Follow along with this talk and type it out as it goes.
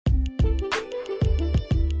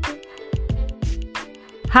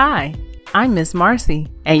Hi, I'm Miss Marcy,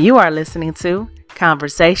 and you are listening to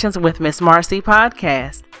Conversations with Miss Marcy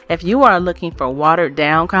podcast. If you are looking for watered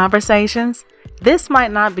down conversations, this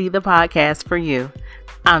might not be the podcast for you.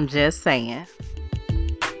 I'm just saying.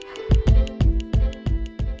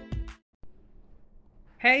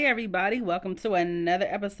 Hey everybody, welcome to another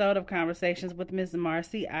episode of Conversations with Miss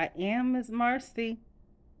Marcy. I am Miss Marcy.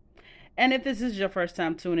 And if this is your first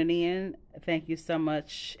time tuning in, thank you so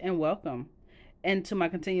much and welcome. And to my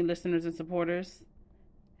continued listeners and supporters,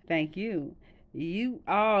 thank you. You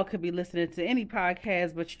all could be listening to any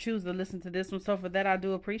podcast, but you choose to listen to this one. So for that, I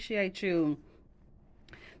do appreciate you.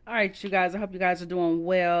 All right, you guys, I hope you guys are doing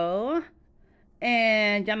well.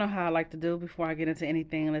 And y'all know how I like to do before I get into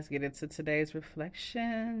anything. Let's get into today's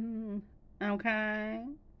reflection. Okay.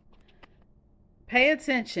 Pay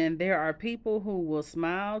attention. There are people who will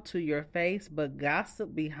smile to your face but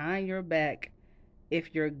gossip behind your back.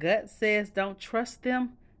 If your gut says don't trust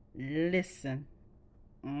them, listen.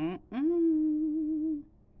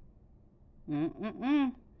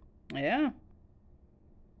 Yeah.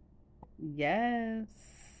 Yes.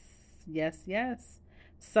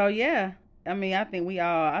 So yeah,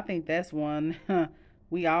 I think that's one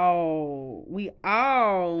we all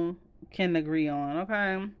can agree on,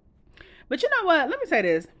 okay? But you know what? Let me say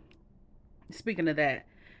this. Speaking of that,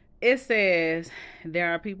 it says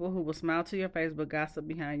there are people who will smile to your face but gossip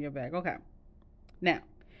behind your back. Okay. Now,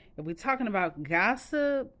 if we're talking about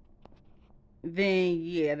gossip, then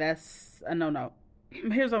yeah, that's a no-no.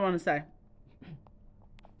 Here's what I want to say.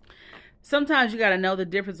 Sometimes you got to know the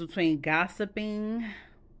difference between gossiping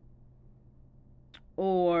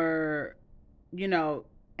or,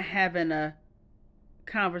 having a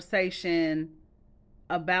conversation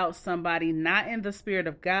about somebody, not in the spirit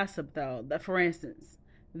of gossip though. For instance,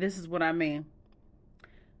 this is what I mean.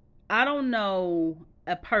 I don't know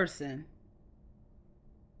a person,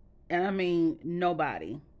 and I mean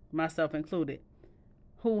nobody, myself included,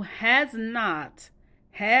 who has not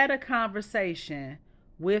had a conversation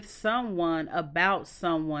with someone about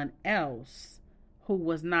someone else who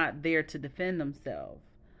was not there to defend themselves.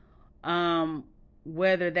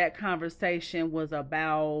 Whether that conversation was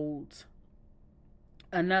about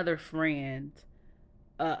another friend,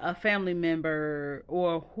 a family member,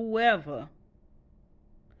 or whoever.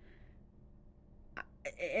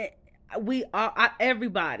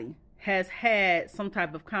 Everybody has had some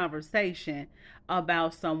type of conversation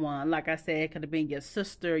about someone. Like I said, it could have been your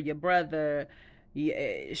sister, your brother,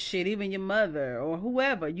 even your mother or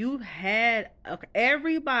whoever.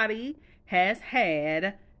 Everybody has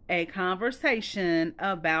had a conversation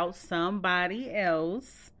about somebody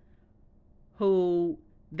else who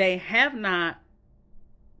they have not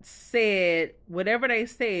said, whatever they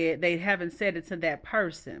said, they haven't said it to that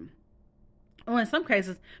person. Or in some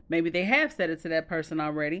cases, maybe they have said it to that person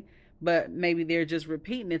already, but maybe they're just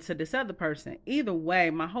repeating it to this other person. Either way,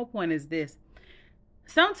 my whole point is this.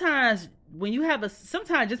 Sometimes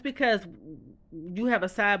just because you have a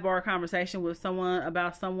sidebar conversation with someone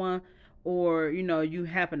about someone, or, you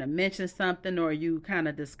happen to mention something, or you kind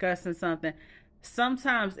of discussing something,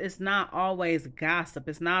 sometimes it's not always gossip.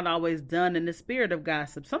 It's not always done in the spirit of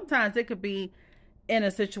gossip. Sometimes it could be in a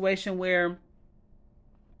situation where,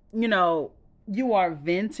 you are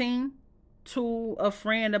venting to a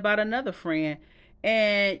friend about another friend,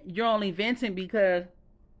 and you're only venting because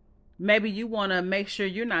maybe you want to make sure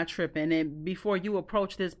you're not tripping and before you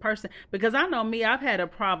approach this person. Because I know me, I've had a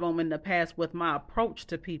problem in the past with my approach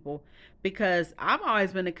to people, because I've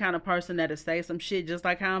always been the kind of person that'll say some shit just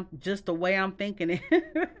the way I'm thinking it.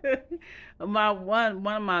 One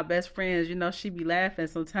of my best friends, she be laughing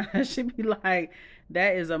sometimes. She be like,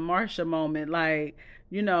 that is a Marsha moment. Like,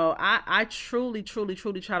 I truly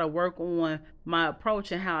try to work on my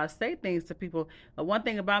approach and how I say things to people. One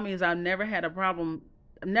thing about me is I've never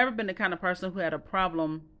been the kind of person who had a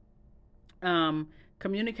problem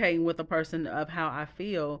communicating with a person of how I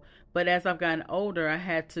feel. But as I've gotten older, I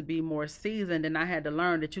had to be more seasoned, and I had to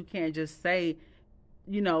learn that you can't just say,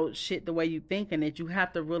 shit the way you think, and that you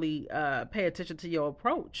have to really pay attention to your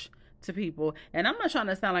approach to people. And I'm not trying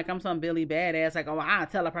to sound like I'm some Billy badass, like, I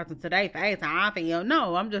tell a person today face how I feel.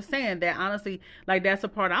 No, I'm just saying that honestly, like, that's a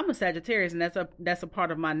part. I'm a Sagittarius, and that's a part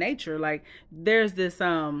of my nature. Like, there's this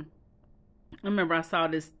I remember I saw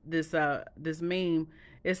this meme.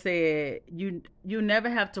 It said you never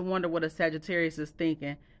have to wonder what a Sagittarius is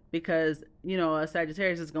thinking, because a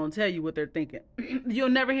Sagittarius is going to tell you what they're thinking. You'll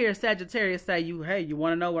never hear a Sagittarius say hey, you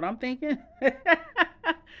want to know what I'm thinking?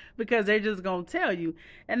 Because they're just going to tell you.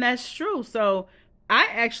 And that's true. So I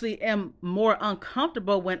actually am more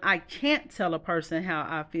uncomfortable when I can't tell a person how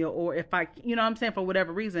I feel, or if I, you know what I'm saying, for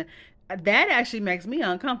whatever reason, that actually makes me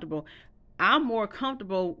uncomfortable. I'm more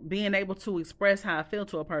comfortable being able to express how I feel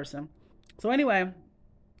to a person. So anyway,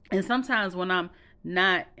 and sometimes when I'm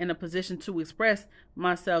not in a position to express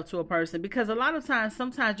myself to a person, because a lot of times,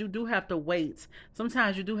 sometimes you do have to wait.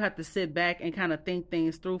 Sometimes you do have to sit back and kind of think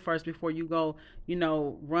things through first before you go,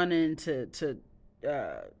 running to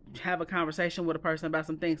uh, have a conversation with a person about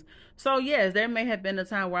some things. So yes, there may have been a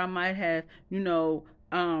time where I might have,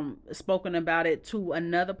 spoken about it to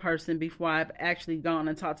another person before I've actually gone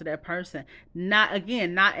and talked to that person. Not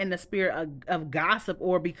again, not in the spirit of gossip,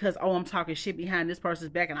 or because, oh, I'm talking shit behind this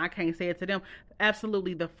person's back and I can't say it to them.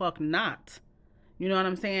 Absolutely the fuck not. You know what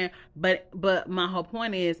I'm saying? But my whole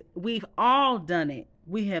point is, we've all done it.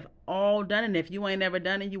 We have all done it. If you ain't never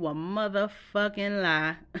done it, you a motherfucking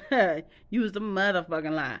lie. You was the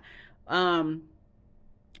motherfucking lie. Um,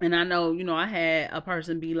 and I know, I had a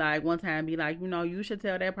person be like, one time be like, you should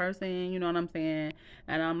tell that person, you know what I'm saying?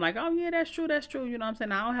 And I'm like, oh yeah, that's true, you know what I'm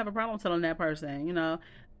saying? I don't have a problem telling that person.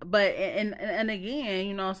 But and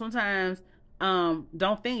again, sometimes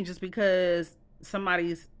don't think just because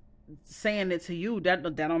somebody's saying it to you, that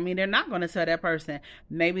don't mean they're not going to tell that person.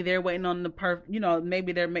 Maybe they're waiting on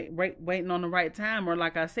maybe they're waiting on the right time, or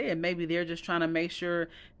like I said, maybe they're just trying to make sure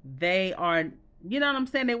they are, you know what I'm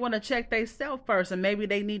saying, they want to check themselves first, and maybe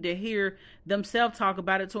they need to hear themselves talk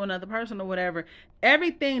about it to another person or whatever.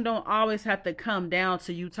 Everything don't always have to come down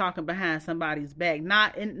to you talking behind somebody's back,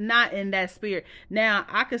 not in that spirit. Now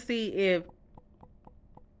I could see if,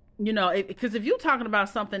 because if you're talking about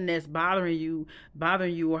something that's bothering you,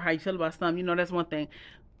 or how you feel about something, that's one thing.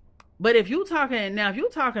 But if you're talking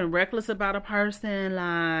reckless about a person,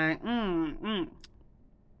 like,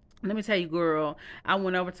 let me tell you, girl, I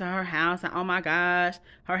went over to her house, and oh my gosh,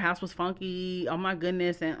 her house was funky. Oh my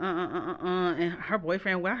goodness, and and her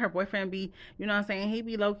boyfriend, her boyfriend be, you know what I'm saying, he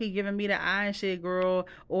be low key giving me the eye and shit, girl,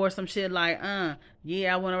 or some shit like,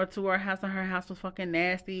 yeah, I went over to her house and her house was fucking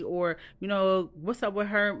nasty, or what's up with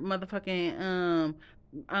her motherfucking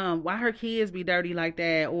why her kids be dirty like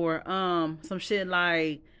that, or some shit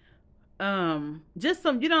like, just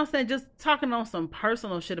some, you know what I'm saying, just talking on some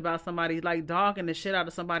personal shit about somebody, like dogging the shit out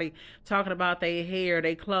of somebody, talking about their hair,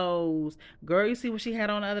 their clothes. Girl, you see what she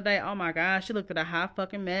had on the other day? Oh my gosh, she looked at a hot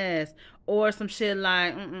fucking mess. Or some shit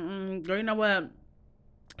like, girl, you know what,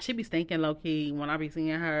 she be stinking low key when I be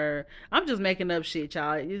seeing her. I'm just making up shit,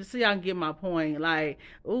 y'all. You see, I can get my point. Like,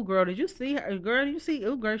 oh girl, did you see her? Girl, you see?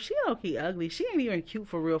 Oh girl, she low key ugly. She ain't even cute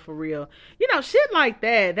for real, for real. Shit like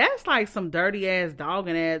that. That's like some dirty ass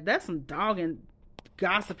dogging ass. That's some dogging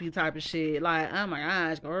gossipy type of shit. Like, oh my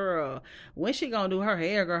gosh, girl, when she gonna do her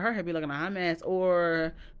hair? Girl, her hair be looking a hot mess.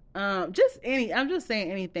 Or I'm just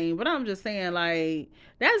saying anything, but I'm just saying, like,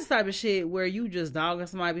 that's the type of shit where you just dogging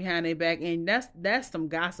somebody behind their back, and that's some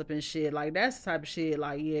gossiping shit. Like, that's the type of shit,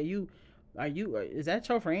 like, yeah, is that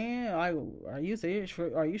your friend? Like, are you serious?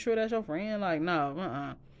 Are you sure that's your friend? Like,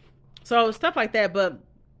 no. So stuff like that. But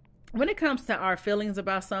when it comes to our feelings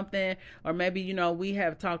about something, or maybe, we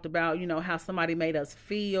have talked about, how somebody made us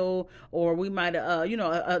feel, or we might have,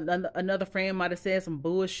 another friend might have said some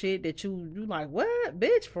bullshit that you like, what,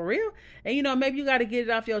 bitch, for real? And, maybe you got to get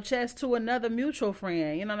it off your chest to another mutual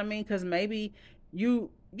friend, you know what I mean? Because maybe you're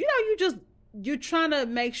trying to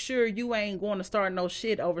make sure you ain't going to start no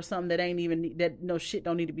shit over something that no shit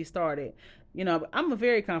don't need to be started. I'm a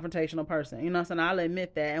very confrontational person. You know what I'm saying? I'll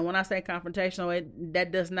admit that. And when I say confrontational,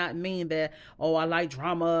 that does not mean that, oh, I like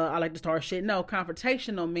drama, I like to start shit. No,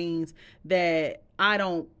 confrontational means that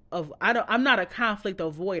I'm not a conflict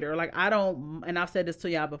avoider. Like, I don't, and I've said this to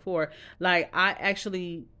y'all before, like, I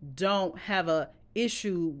actually don't have a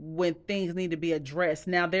issue when things need to be addressed.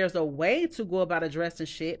 Now, there's a way to go about addressing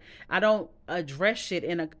shit. I don't address shit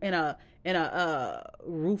in a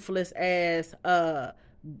ruthless ass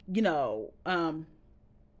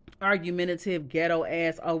argumentative ghetto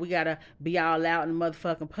ass, oh, we gotta be all out in the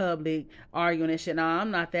motherfucking public arguing and shit. Nah,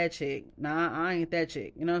 I'm not that chick. Nah, I ain't that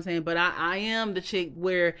chick. You know what I'm saying? But I am the chick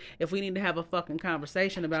where if we need to have a fucking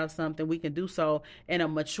conversation about something, we can do so in a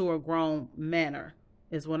mature, grown manner,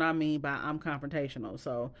 is what I mean by I'm confrontational.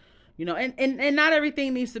 So, and not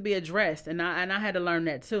everything needs to be addressed. And I had to learn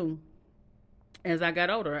that too as I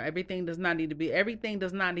got older. Everything does not need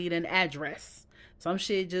an address. Some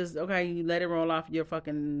shit just, okay, you let it roll off your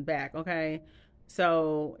fucking back, okay?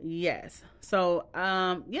 So, yes. So,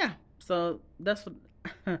 yeah. So, that's what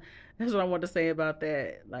that's what I want to say about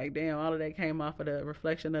that. Like, damn, all of that came off of the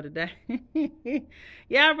reflection of the day.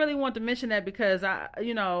 Yeah, I really want to mention that because I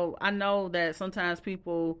know that sometimes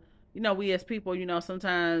people, we as people,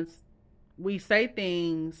 sometimes we say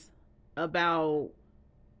things about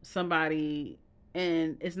somebody,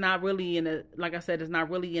 and it's not really in the, like I said, it's not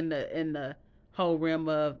really in the whole realm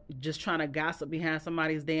of just trying to gossip behind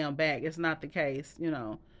somebody's damn back. It's not the case,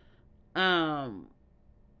 um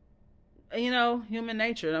human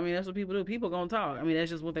nature. I mean, that's what people do. People gonna talk. I mean, that's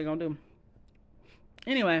just what they're gonna do.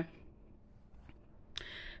 Anyway,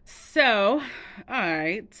 so all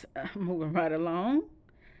right, moving right along.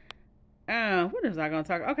 What is I gonna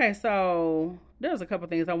talk? Okay, so there's a couple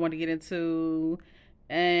things I want to get into,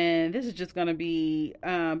 and this is just gonna be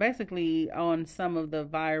basically on some of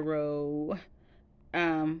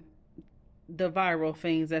um the viral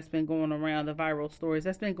things that's been going around, the viral stories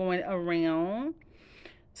that's been going around.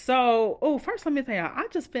 So, first let me tell y'all, I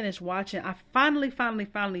just finished watching. I finally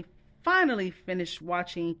finished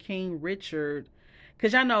watching King Richard,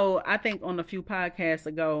 because y'all know, I think on a few podcasts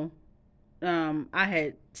ago, I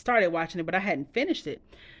had started watching it, but I hadn't finished it.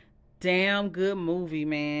 Damn good movie,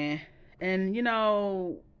 man. And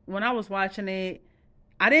when I was watching it,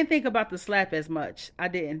 I didn't think about the slap as much. I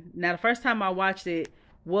didn't. Now, the first time I watched it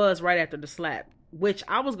was right after the slap, which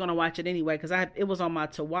I was gonna watch it anyway because it was on my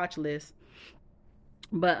to watch list.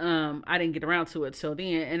 But I didn't get around to it till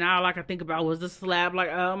then, and all I could think about was the slap. Like,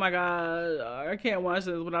 oh my god, I can't watch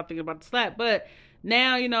this without thinking about the slap. But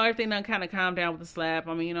now, everything done kind of calmed down with the slap.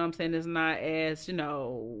 I mean, what I'm saying, it's not as,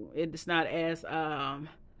 it's not as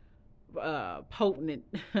potent.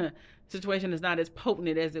 Situation is not as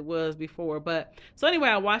potent as it was before. But so anyway,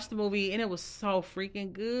 I watched the movie and it was so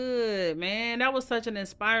freaking good, man. That was such an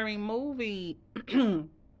inspiring movie.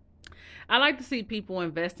 I like to see people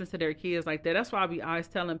invest into their kids like that. That's why I be always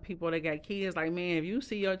telling people that got kids, like, man, if you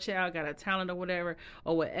see your child got a talent or whatever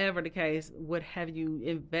the case, what have you,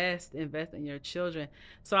 invest in your children.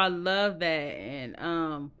 So I love that.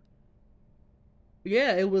 And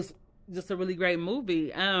yeah, it was just a really great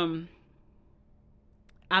movie.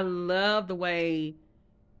 I love the way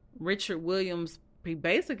Richard Williams, he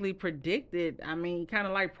basically predicted, I mean, kind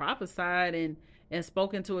of like prophesied and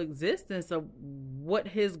spoke into existence of what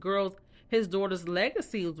his daughter's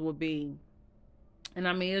legacies will be. And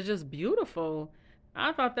I mean, it's just beautiful.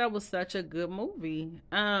 I thought that was such a good movie.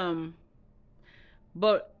 But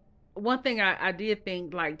one thing I did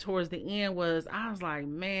think, like, towards the end was, I was like,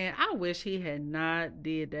 man, I wish he had not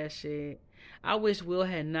did that shit. I wish Will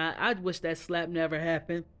had not. I wish that slap never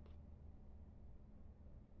happened.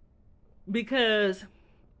 Because,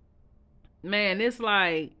 man, it's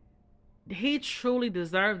like, he truly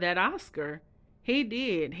deserved that Oscar. He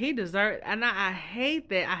did. He deserved, and I hate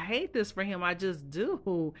that. I hate this for him. I just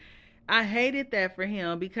do. I hated that for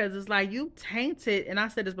him because it's like, you tainted, and I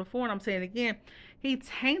said this before and I'm saying it again, he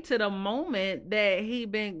tainted a moment that he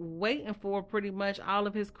been waiting for pretty much all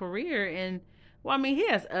of his career. And, well, I mean, he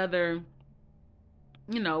has other,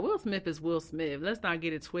 Will Smith is Will Smith. Let's not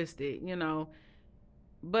get it twisted,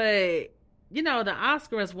 But, the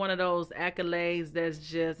Oscar is one of those accolades that's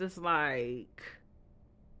just, it's like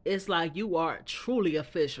you are truly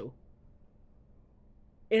official.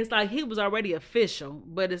 It's like he was already official,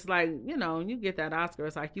 but it's like, you get that Oscar,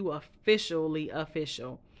 it's like you officially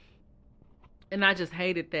official. And I just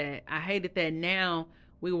hated that. I hated that now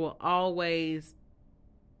we will always,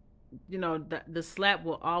 the slap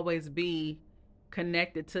will always be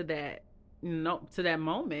connected to that, to that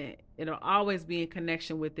moment. It'll always be in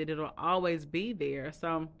connection with it. It'll always be there.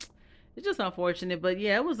 So it's just unfortunate. But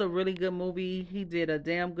yeah, it was a really good movie. He did a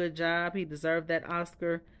damn good job. He deserved that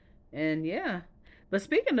Oscar. And yeah. But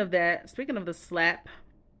speaking of the slap,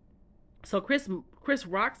 so Chris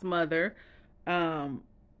Rock's mother,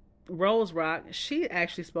 Rose Rock, she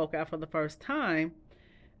actually spoke out for the first time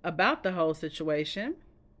about the whole situation.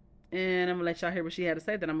 And I'm going to let y'all hear what she had to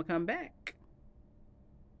say, then I'm going to come back.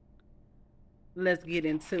 Let's get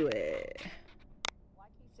into it. Like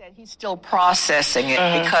he said, he's still processing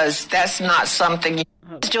it because that's not something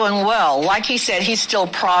he's doing well. Like he said, he's still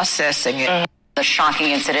processing it. The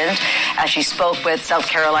shocking incident as she spoke with South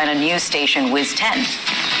Carolina news station Wiz 10.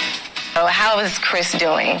 So how is Chris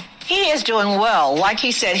doing? He is doing well. Like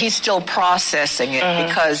he said, he's still processing it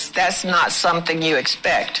because that's not something you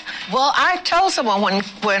expect. Well, I told someone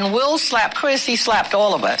when Will slapped Chris, he slapped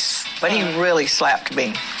all of us. But he really slapped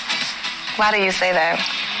me. Why do you say that?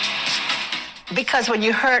 Because when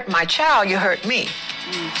you hurt my child, you hurt me.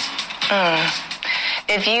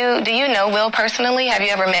 Do you know Will personally? Have you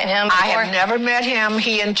ever met him before? I have never met him.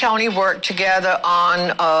 He and Tony worked together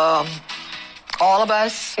on All of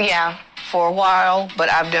Us. Yeah. For a while, but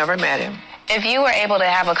I've never met him. If you were able to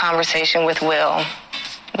have a conversation with Will,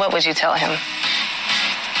 what would you tell him?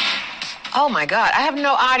 Oh my God, I have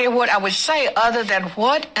no idea what I would say other than,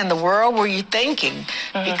 what in the world were you thinking?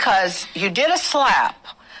 because you did a slap.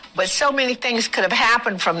 But so many things could have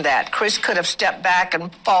happened from that. Chris could have stepped back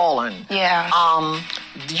and fallen. Yeah.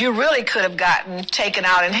 You really could have gotten taken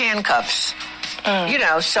out in handcuffs. You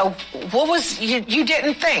know, so what was, you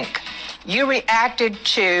didn't think. You reacted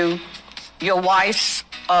to your wife's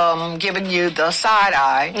giving you the side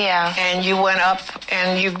eye. Yeah. And you went up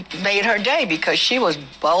and you made her day because she was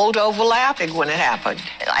bowled over laughing when it happened.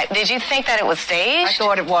 Did you think that it was staged? I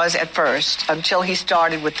thought it was at first until he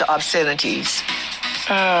started with the obscenities.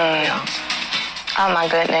 Yeah. Oh, my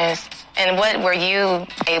goodness. And what were you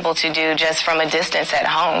able to do just from a distance at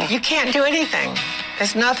home? You can't do anything.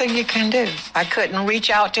 There's nothing you can do. I couldn't reach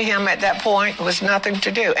out to him at that point. There was nothing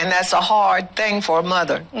to do. And that's a hard thing for a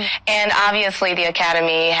mother. And obviously the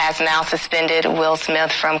Academy has now suspended Will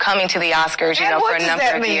Smith from coming to the Oscars, you know, for a number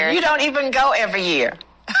of years. You don't even go every year.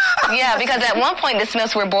 Yeah, because at one point the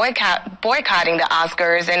Smiths were boycotting the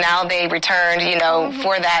Oscars, and now they returned, you know,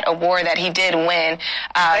 for that award that he did win.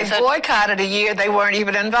 They boycotted a year they weren't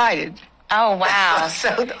even invited. Oh, wow.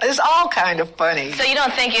 So it's all kind of funny. So you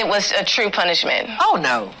don't think it was a true punishment? Oh,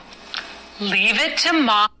 no. Leave it to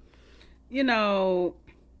Mom. You know,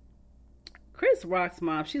 Chris Rock's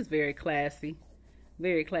mom, she's very classy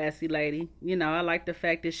lady. You know, I like the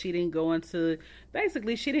fact that she didn't go into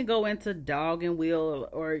dog and Will,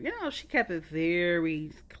 or you know, she kept it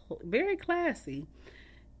very, very classy.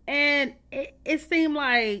 And it seemed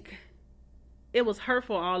like it was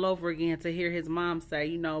hurtful all over again to hear his mom say,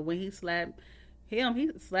 you know, when he slapped him, he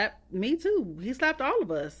slapped me too. He slapped all of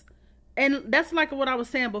us. And that's like what I was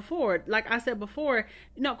saying before. Like I said before,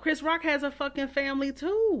 you know, Chris Rock has a fucking family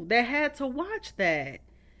too that had to watch that.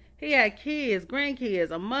 He had kids,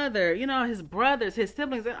 grandkids, a mother, you know, his brothers, his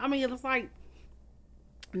siblings. I mean, it was like,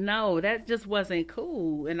 no, that just wasn't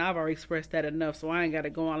cool. And I've already expressed that enough, so I ain't got to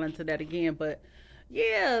go on into that again. But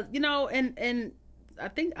yeah, you know, and I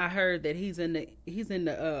think I heard that he's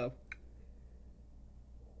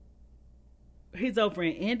over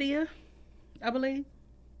in India, I believe,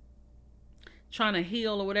 trying to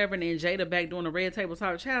heal or whatever. And then Jada back doing the red table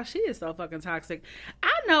talk. Child, she is so fucking toxic.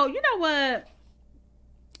 I know, you know what?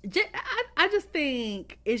 I just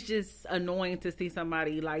think it's just annoying to see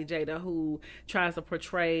somebody like Jada who tries to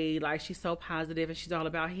portray like she's so positive and she's all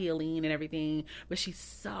about healing and everything, but she's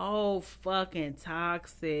so fucking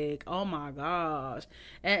toxic. Oh my gosh.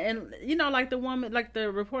 And you know, like the woman, like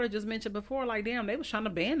the reporter just mentioned before, like damn, they was trying to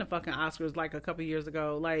ban the fucking Oscars like a couple years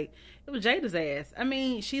ago. Like it was Jada's ass. I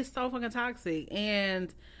mean, she's so fucking toxic,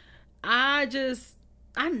 and I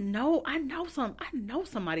know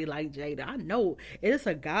somebody like Jada. I know it's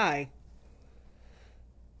a guy.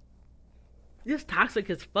 Just toxic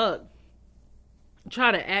as fuck.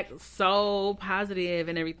 Try to act so positive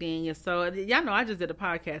and everything. And so, y'all know I just did a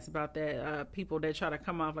podcast about that. People that try to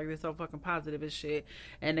come off like they're so fucking positive and shit.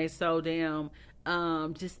 And they so damn,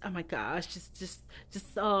 just, oh my gosh, just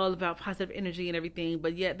all about positive energy and everything.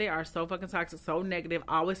 But yet they are so fucking toxic, so negative,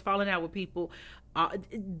 always falling out with people,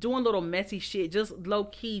 doing little messy shit, just low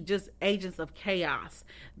key, just agents of chaos.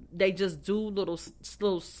 They just do little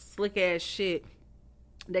slick ass shit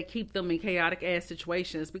that keep them in chaotic ass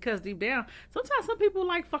situations, because deep down sometimes some people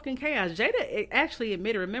like fucking chaos. Jada actually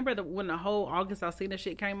admitted, remember when the whole August Alsina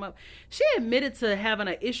shit came up, she admitted to having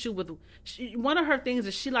an issue with, one of her things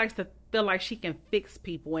is she likes to feel like she can fix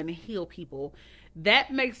people and heal people.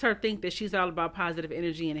 That makes her think that she's all about positive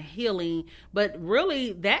energy and healing, but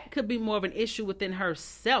really that could be more of an issue within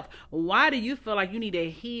herself. Why do you feel like you need to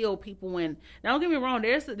heal people when, now don't get me wrong,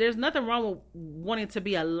 there's nothing wrong with wanting to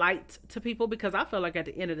be a light to people, because I feel like at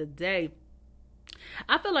the end of the day,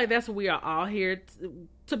 I feel like that's what we are all here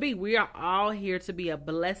to be. We are all here to be a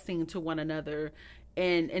blessing to one another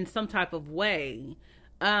in some type of way.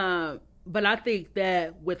 But I think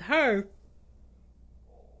that with her,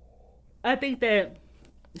 I think that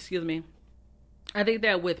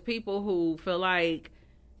with people who feel like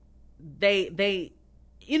they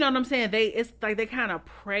you know what I'm saying, it's like they kind of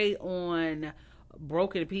prey on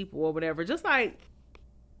broken people or whatever, just like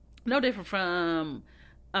no different from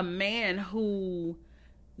a man who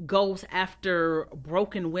goes after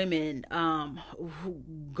broken women, who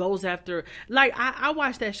goes after, like I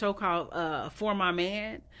watched that show called For My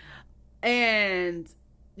Man, and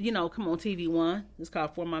you know, come on TV One. It's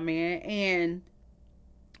called For My Man. And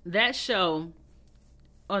on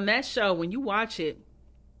that show, when you watch it,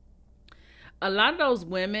 a lot of those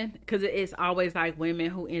women, because it's always like women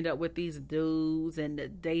who end up with these dudes, and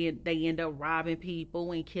they end up robbing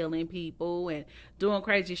people and killing people and doing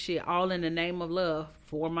crazy shit, all in the name of love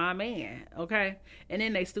for my man, okay? And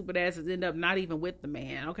then they stupid asses end up not even with the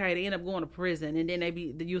man, okay? They end up going to prison, and then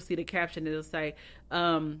you'll see the caption, it'll say,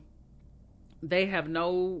 they have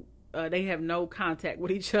no contact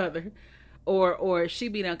with each other, or she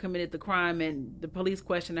be done committed the crime and the police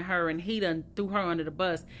questioning her and he done threw her under the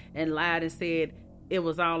bus and lied and said it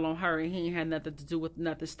was all on her and he ain't had nothing to do with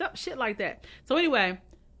nothing, stuff, shit like that. So anyway,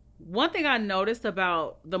 one thing I noticed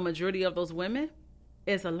about the majority of those women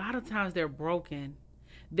is a lot of times they're broken.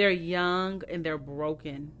 They're young and they're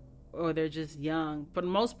broken, or they're just young. For the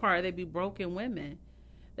most part, they be broken women.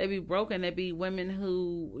 They be broken. They be women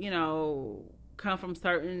who, come from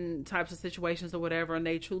certain types of situations or whatever, and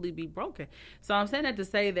they truly be broken. So I'm saying that to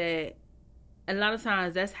say that a lot of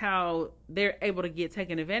times that's how they're able to get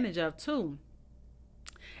taken advantage of too.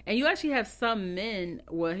 And you actually have some men,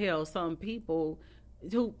 well, hell, some people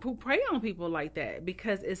who prey on people like that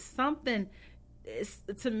because it's something.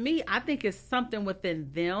 To me, I think it's something within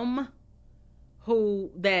them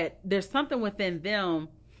there's something within them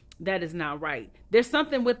that is not right. There's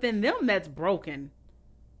something within them that's broken.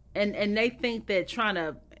 And they think that trying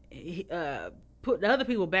to put the other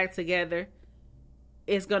people back together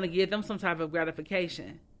is going to give them some type of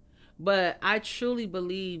gratification. But I truly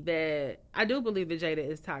believe that, Jada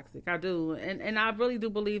is toxic. I do. And I really do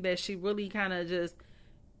believe that she really kind of just,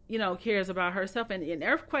 cares about herself. And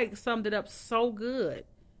Earthquake summed it up so good.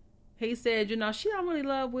 He said, she don't really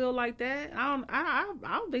love Will like that. I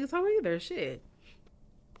don't think so either. Shit.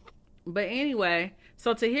 But anyway,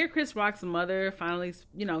 so to hear Chris Rock's mother finally,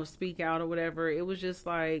 speak out or whatever, it was just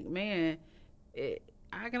like, man,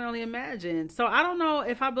 I can only imagine. So I don't know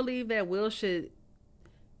if I believe that Will should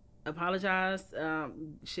apologize,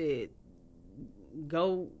 should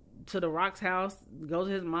go to the Rock's house, go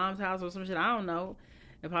to his mom's house or some shit. I don't know.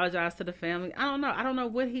 Apologize to the family. I don't know. I don't know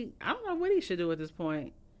what he should do at this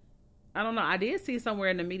point. I don't know. I did see somewhere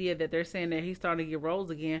in the media that they're saying that he's starting to get roles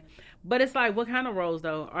again. But it's like, what kind of roles,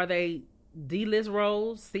 though? Are they D-list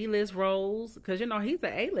roles, C-list roles? Because, he's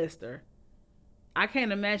an A-lister. I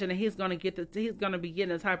can't imagine that he's going to be getting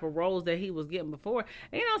the type of roles that he was getting before.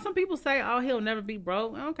 And, some people say, oh, he'll never be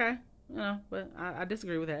broke. Okay. But I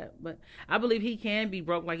disagree with that. But I believe he can be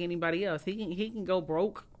broke like anybody else. He can go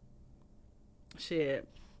broke. Shit.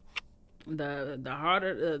 The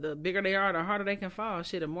harder, the bigger they are, the harder they can fall.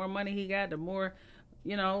 Shit, the more money he got, the more,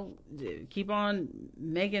 keep on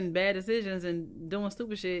making bad decisions and doing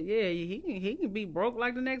stupid shit. Yeah, he can be broke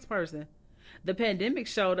like the next person. The pandemic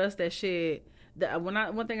showed us that shit.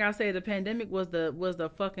 One thing I say, the pandemic was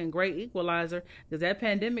the fucking great equalizer, because that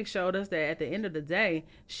pandemic showed us that at the end of the day,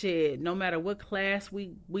 shit, no matter what class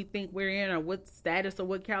we think we're in or what status or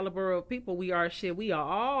what caliber of people we are, shit, we are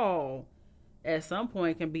all at some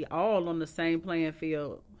point can be all on the same playing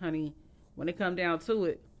field, honey, when it come down to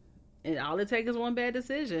it. And all it takes is one bad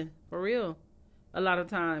decision, for real, a lot of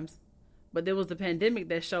times. But there was the pandemic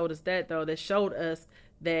that showed us that, though, that showed us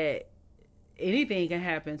that anything can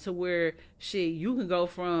happen, to where, shit, you can go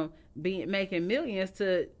from making millions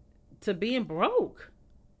to being broke.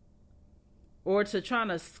 Or to trying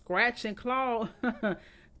to scratch and claw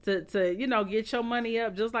to get your money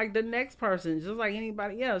up just like the next person, just like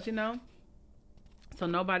anybody else, So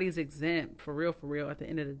nobody's exempt, for real, at the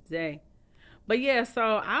end of the day. But yeah,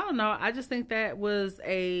 so I don't know. I just think that was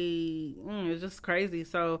it's just crazy.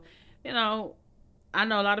 So, I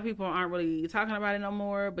know a lot of people aren't really talking about it no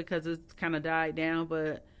more because it's kind of died down.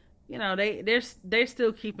 But, they're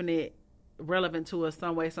still keeping it relevant to us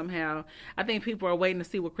some way, somehow. I think people are waiting to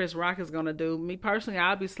see what Chris Rock is going to do. Me personally,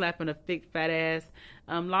 I'll be slapping a thick, fat ass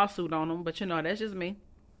lawsuit on him. But, that's just me.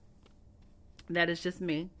 That is just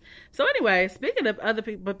me. So anyway, speaking of other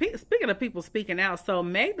people, speaking of people speaking out, so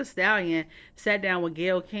Meg Thee Stallion sat down with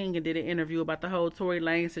Gayle King and did an interview about the whole Tory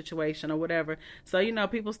Lanez situation or whatever. So,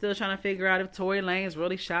 people still trying to figure out if Tory Lanez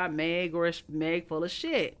really shot Meg or is Meg full of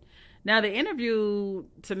shit. Now, the interview,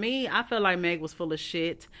 to me, I feel like Meg was full of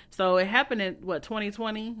shit. So it happened in,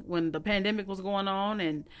 2020 when the pandemic was going on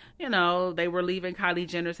and, they were leaving Kylie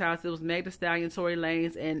Jenner's house. It was Meg Thee Stallion, Tory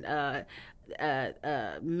Lanez, and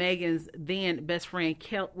Megan's then best friend,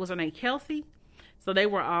 was her name Kelsey? So they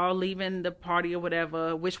were all leaving the party or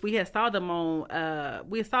whatever, which we saw them on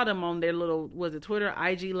their little, was it Twitter,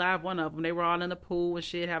 IG Live, one of them. They were all in the pool and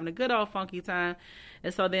shit, having a good old funky time.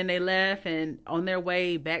 And so then they left, and on their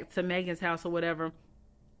way back to Megan's house or whatever,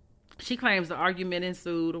 she claims the argument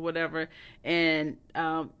ensued or whatever. And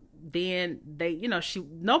then they,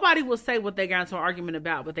 nobody will say what they got into an argument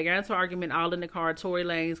about, but they got into an argument all in the car, Tory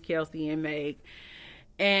Lanez, Kelsey, and Meg.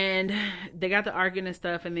 And they got to arguing and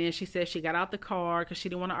stuff, and then she said she got out the car because she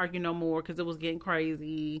didn't want to argue no more because it was getting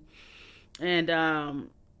crazy. And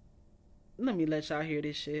let me let y'all hear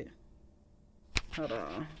this shit. Hold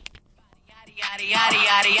on. I've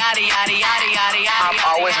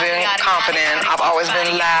always been confident. I've always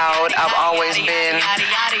been loud. I've always been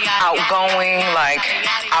outgoing. Like,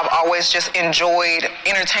 I've always just enjoyed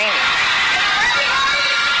entertaining.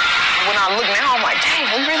 When I look now, I'm like, dang,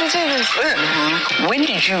 we really did this. Mm-hmm. When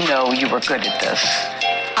did you know you were good at this?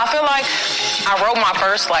 I feel like I wrote my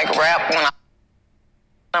first, rap when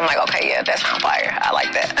I'm like, okay, yeah, that sounds fire. I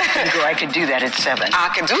like that. I could do that at 7. I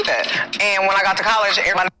could do that. And when I got to college,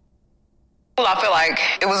 everybody, I feel like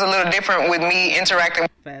it was a little different with me interacting.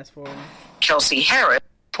 Fast forward. Kelsey Harris.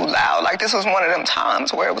 Too loud. Like, this was one of them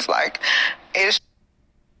times where it was like, it's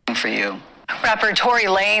for you. Rapper Tory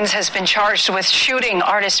Lanez has been charged with shooting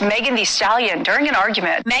artist Megan Thee Stallion during an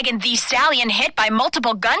argument. Megan Thee Stallion hit by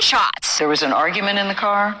multiple gunshots. There was an argument in the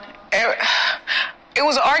car? It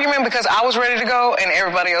was an argument because I was ready to go and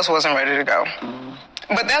everybody else wasn't ready to go. Mm.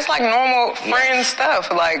 But that's like normal friend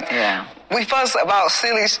stuff. Like, we fuss about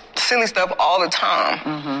silly stuff all the time.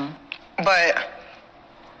 Mm-hmm. But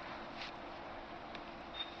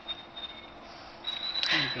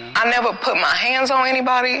I never put my hands on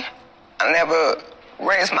anybody. I never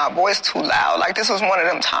raised my voice too loud. Like, this was one of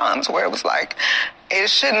them times where it was like, it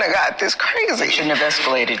shouldn't have got this crazy. It shouldn't have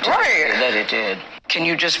escalated to right. That it did. Can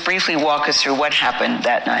you just briefly walk us through what happened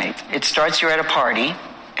that night? It starts, you're at a party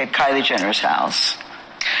at Kylie Jenner's house.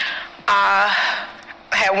 I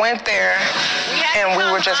had went there, and we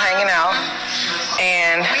were just hanging out,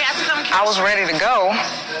 and I was ready to go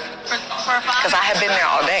because I had been there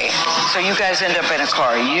all day. So you guys end up in a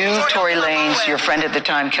car. You, Tory Lanez, your friend at the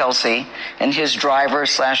time, Kelsey, and his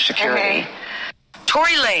driver/security. Mm-hmm.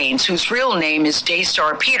 Tory Lanez, whose real name is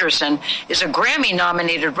Daystar Peterson, is a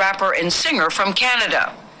Grammy-nominated rapper and singer from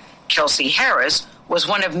Canada. Kelsey Harris was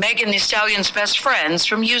one of Megan Thee Stallion's best friends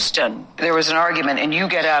from Houston. There was an argument, and you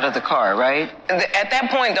get out of the car, right? At that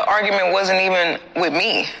point, the argument wasn't even with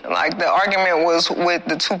me. Like, the argument was with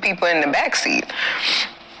the two people in the backseat.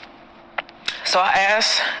 So I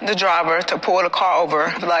asked the driver to pull the car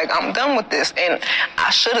over. Like, I'm done with this. And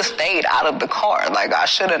I should have stayed out of the car. Like, I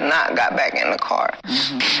should have not got back in the car.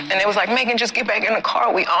 Mm-hmm. And it was like, Megan, just get back in the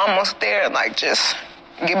car. We almost there. Like, just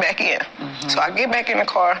get back in. Mm-hmm. So I get back in the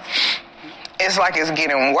car. It's like it's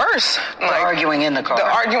getting worse. The arguing in the car. The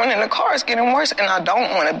arguing in the car is getting worse, and I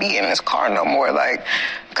don't want to be in this car no more, like,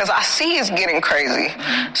 because I see it's getting crazy.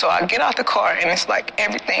 Mm-hmm. So I get out the car, and it's like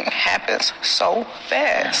everything happens so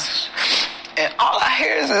fast. And all I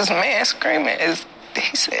hear is this man screaming,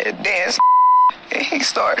 he said, dance, and he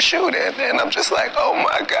started shooting, and I'm just like, oh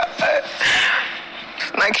my God.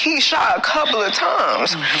 Like, he shot a couple of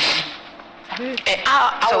times. Mm-hmm. And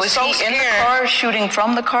I was so scared. In the car shooting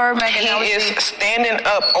from the car, Megan? He is standing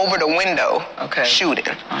up over the window, shooting.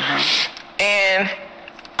 Uh-huh. And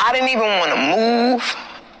I didn't even want to move.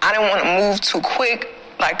 I didn't want to move too quick,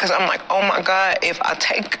 like, because I'm like, oh my God, if I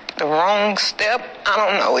take the wrong step, I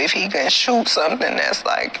don't know if he can shoot something that's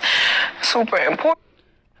like super important.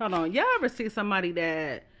 Hold on, y'all ever see somebody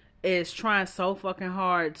that is trying so fucking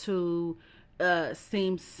hard to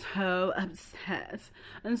seem so upset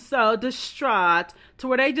and so distraught to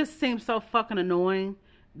where they just seem so fucking annoying?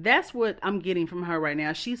 That's what I'm getting from her right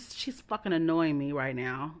now. She's fucking annoying me right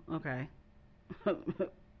now. Okay. But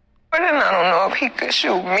then I don't know if he could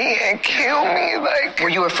shoot me and kill me. Like, were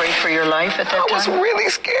you afraid for your life at that time? I was really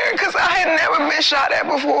scared because I had never been shot at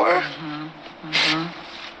before. Mm-hmm.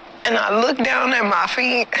 Mm-hmm. And I looked down at my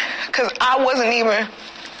feet because I wasn't even.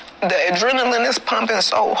 The adrenaline is pumping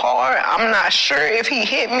so hard. I'm not sure if he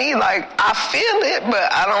hit me. Like, I feel it,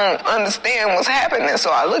 but I don't understand what's happening.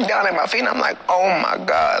 So I look down at my feet and I'm like, oh my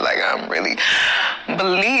God, like, I'm really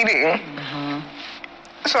bleeding. Mm-hmm.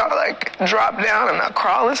 So I, like, drop down and I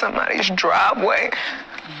crawl in somebody's driveway.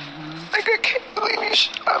 Mm-hmm. Like, I can't believe he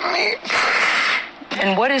shot me.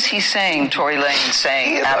 And what is he saying, Tory Lanez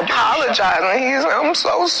saying? He's apologizing. He's like, I'm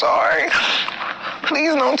so sorry.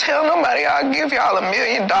 Please don't tell nobody. I'll give y'all $1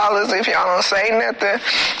 million if y'all don't say nothing.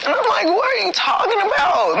 And I'm like, what are you talking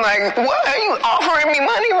about? Like, what are you offering me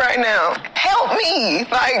money right now? Help me.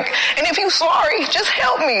 Like, and if you're sorry, just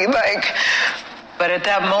help me. Like, but at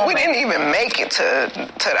that moment, we didn't even make it to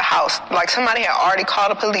the house. Like, somebody had already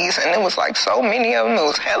called the police, and it was like so many of them. It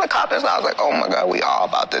was helicopters. I was like, oh my God, we all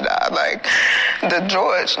about to die. Like, the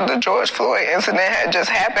George Floyd incident had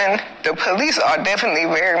just happened. The police are definitely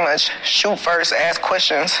very much shoot first, ask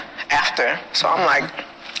questions after. So I'm like,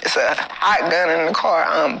 it's a hot gun in the car.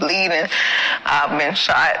 I'm bleeding. I've been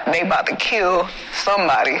shot. They about to kill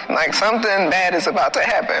somebody. Like, something bad is about to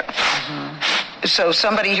happen. Mm-hmm. So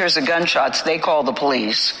somebody hears the gunshots. They call the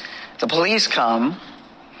police. The police come,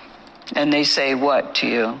 and they say what to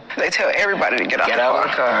you? They tell everybody to get out the car. Get out of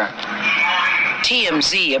the car.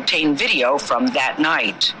 TMZ obtained video from that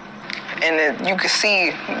night. And you could see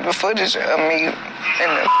the footage of me in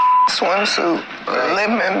the swimsuit,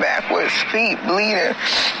 limping backwards, feet bleeding.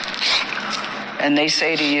 And they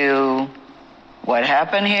say to you, what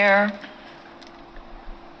happened here?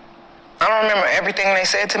 I don't remember everything they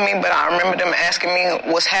said to me, but I remember them asking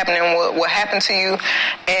me what's happening, what happened to you.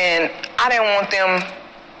 And I didn't want them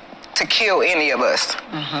to kill any of us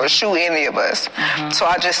or shoot any of us. So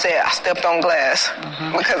I just said I stepped on glass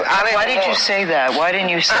because I didn't. Why did you say that? Why didn't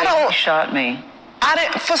you say he shot me? I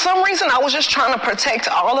didn't. For some reason, I was just trying to protect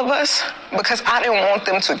all of us because I didn't want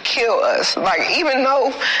them to kill us. Like, even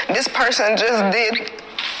though this person just did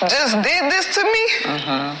this to me,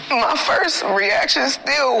 my first reaction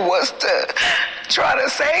still was to try to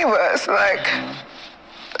save us. Like,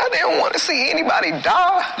 I didn't want to see anybody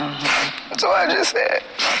die. So I just said,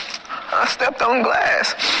 I stepped on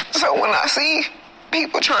glass. So when I see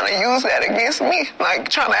people trying to use that against me, like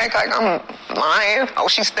trying to act like I'm lying, oh,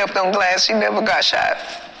 she stepped on glass, she never got shot.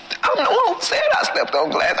 I'm the one who said I stepped on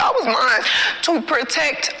glass. I was lying to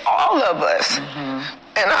protect all of us.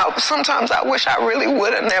 And sometimes I wish I really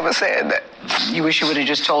would have never said that. You wish you would have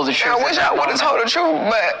just told the truth. I wish I would have told the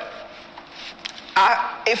truth, but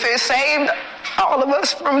if it saved all of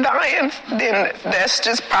us from dying, then that's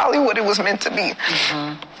just probably what it was meant to be.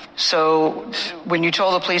 So when you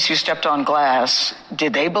told the police you stepped on glass,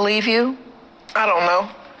 did they believe you? I don't know.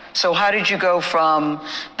 So how did you go from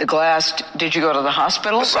the glass? Did you go to the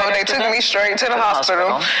hospital? So they took me straight to the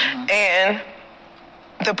hospital. And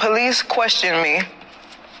the police questioned me.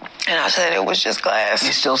 And I said it was just glass.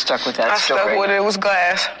 You still stuck with that story? I stuck with it was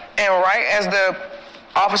glass. And right as the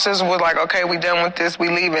officers were like, okay, we done with this, we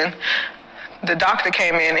leaving, the doctor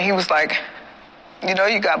came in and he was like, you know,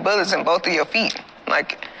 you got bullets in both of your feet.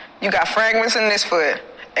 Like, you got fragments in this foot,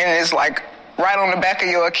 and it's like right on the back of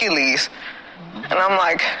your Achilles. And I'm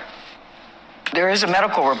like... There is a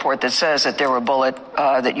medical report that says that there were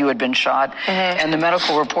that you had been shot. And the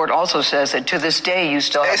medical report also says that to this day you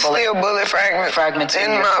still have bullet fragments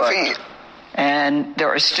in my feet. And there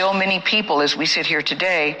are still many people, as we sit here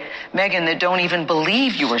today, Megan, that don't even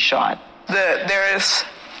believe you were shot. There is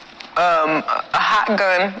a hot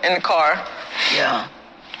gun in the car. Yeah.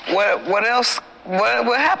 What else?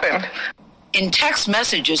 What happened? In text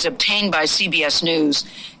messages obtained by CBS News,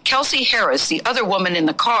 Kelsey Harris, the other woman in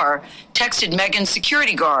the car, texted Megan's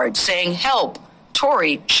security guard saying, "Help,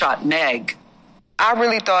 Tory shot Meg." I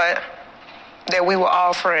really thought that we were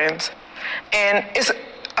all friends. And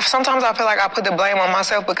sometimes I feel like I put the blame on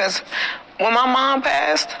myself because when my mom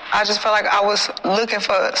passed, I just felt like I was looking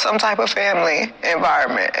for some type of family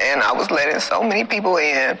environment. And I was letting so many people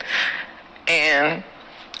in. And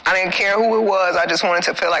I didn't care who it was. I just wanted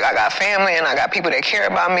to feel like I got family and I got people that care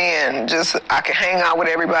about me and just I could hang out with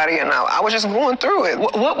everybody. And I was just going through it.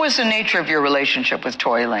 What was the nature of your relationship with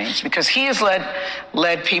Tory Lanez? Because he has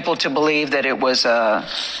led people to believe that it was a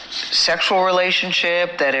sexual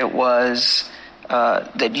relationship, that it was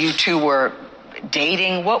that you two were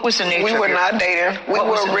dating. What was the nature? We were not dating. We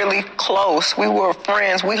were really close. We were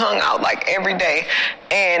friends. We hung out like every day.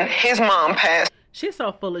 And his mom passed. She's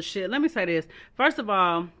so full of shit. Let me say this. First of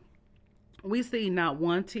all, we see not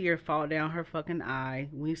one tear fall down her fucking eye.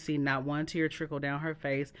 We see not one tear trickle down her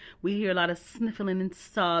face. We hear a lot of sniffling and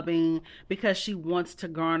sobbing because she wants to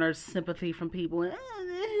garner sympathy from people.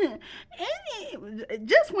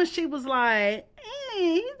 Just when she was like,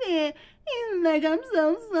 he said, I'm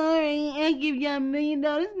so sorry. I give y'all $1 million.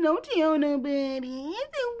 Don't tell nobody. I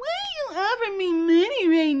said, why you offering me money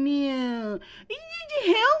right now? You need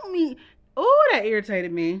to help me. Oh, that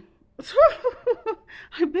irritated me.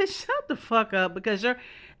 Bitch, shut the fuck up because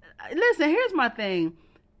listen, here's my thing.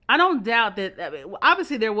 I don't doubt that,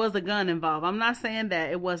 obviously there was a gun involved. I'm not saying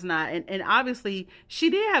that it was not. And obviously she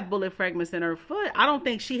did have bullet fragments in her foot. I don't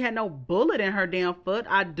think she had no bullet in her damn foot.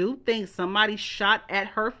 I do think somebody shot at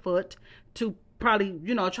her foot to probably,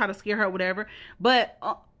 try to scare her or whatever. But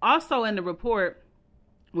also in the report,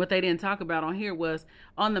 what they didn't talk about on here was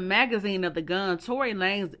on the magazine of the gun, Tory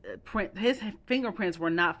Lanez's his fingerprints were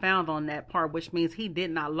not found on that part, which means he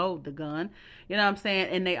did not load the gun. You know what I'm saying?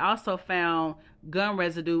 And they also found gun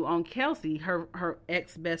residue on Kelsey, her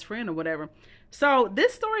ex-best friend or whatever. So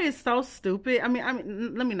this story is so stupid. I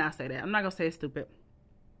mean, let me not say that. I'm not going to say it's stupid.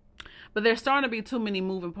 But there's starting to be too many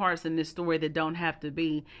moving parts in this story that don't have to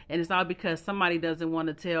be. And it's all because somebody doesn't want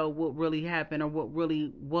to tell what really happened or what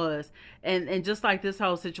really was. And just like this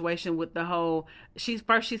whole situation with the whole, she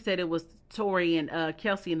said it was Tory and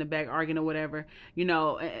Kelsey in the back arguing or whatever,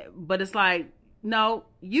 but it's like, no,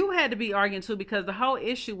 you had to be arguing too, because the whole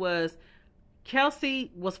issue was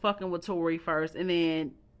Kelsey was fucking with Tory first, and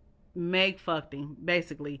then Meg fucked him,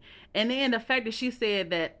 basically. And then the fact that she said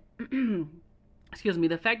that, excuse me,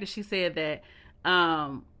 the fact that she said that,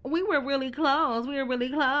 we were really close. We were really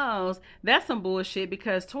close. That's some bullshit,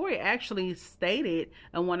 because Tory actually stated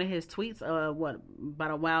in one of his tweets,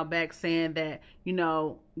 about a while back, saying that, you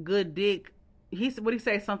know, good dick. What he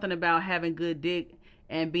say? Something about having good dick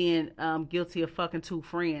and being guilty of fucking two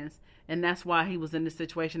friends, and that's why he was in the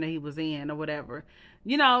situation that he was in, or whatever.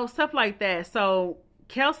 You know, stuff like that. So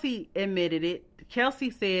Kelsey admitted it. Kelsey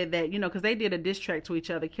said that, you know, because they did a diss track to each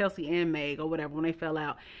other, Kelsey and Meg, or whatever, when they fell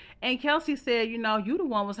out. And Kelsey said, you know, you the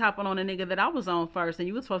one was hopping on a nigga that I was on first, and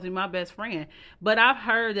you was supposed to be my best friend. But I've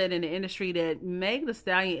heard that in the industry that Meg Thee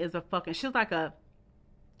Stallion is a fucking, she's like a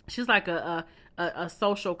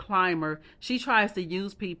social climber. She tries to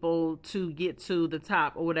use people to get to the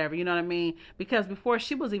top, or whatever, you know what I mean? Because before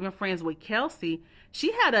she was even friends with Kelsey,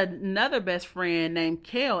 she had another best friend named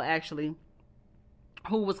Kel, actually,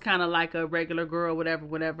 who was kind of like a regular girl,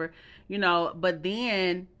 whatever, you know. But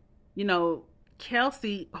then, you know,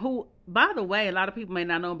 Kelsey, who, by the way, a lot of people may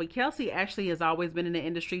not know, but Kelsey actually has always been in the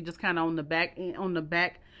industry, just kind of on the back,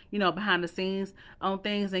 you know, behind the scenes on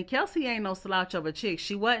things. And Kelsey ain't no slouch of a chick.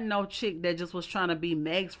 She wasn't no chick that just was trying to be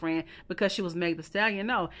Meg's friend because she was Meg Thee Stallion.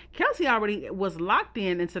 No, Kelsey already was locked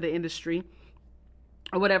into the industry,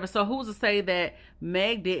 or whatever. So who's to say that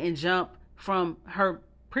Meg didn't jump from her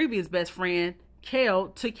previous best friend Kel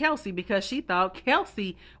to Kelsey because she thought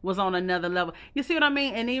Kelsey was on another level? You see what I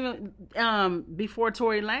mean? And even before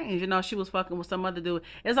Tory Lanez, you know, she was fucking with some other dude.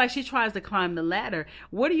 It's like she tries to climb the ladder.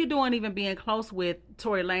 What are you doing even being close with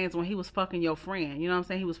Tory Lanez when he was fucking your friend? You know what I'm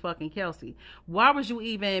saying? He was fucking Kelsey. Why was you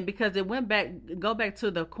even, because it go back to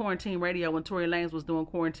the quarantine radio when Tory Lanez was doing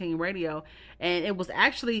quarantine radio, and it was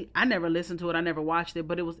actually, I never listened to it, I never watched it,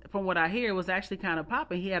 but it was, from what I hear, it was actually kind of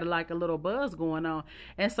popping. He had like a little buzz going on.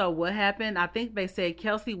 And so what happened, I think they said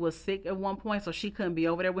Kelsey was sick at one point, so she couldn't be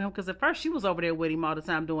over there with him, because at first she was over there with him all the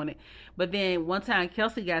time doing it, but then one time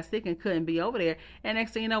Kelsey got sick and couldn't be over there, and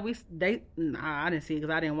next thing you know, I didn't see it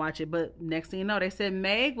because I didn't watch it, but next thing you know, they said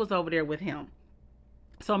Meg was over there with him.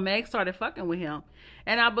 So Meg started fucking with him,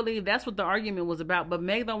 and I believe that's what the argument was about. But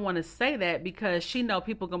Meg don't want to say that because she know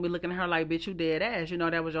people gonna be looking at her like, bitch, you dead ass, you know,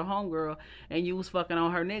 that was your homegirl and you was fucking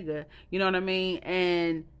on her nigga, you know what I mean?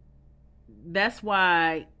 And that's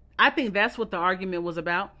why I think that's what the argument was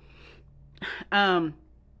about. Then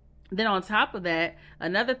on top of that,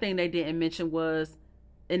 another thing they didn't mention was,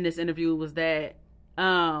 in this interview, was that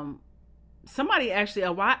somebody actually,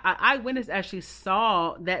 an eyewitness actually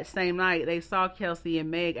saw that same night, they saw Kelsey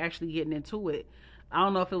and Meg actually getting into it. I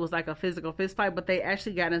don't know if it was like a physical fist fight, but they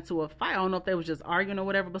actually got into a fight. I don't know if they was just arguing or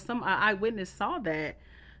whatever, but some eyewitness saw that.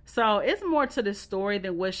 So it's more to the story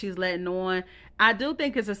than what she's letting on. I do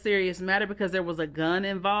think it's a serious matter because there was a gun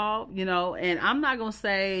involved, you know, and I'm not going to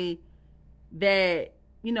say that,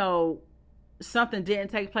 you know, something didn't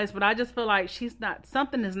take place, but I just feel like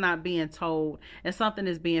something is not being told and something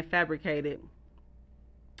is being fabricated.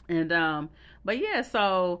 And, but yeah,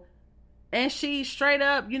 so, and she straight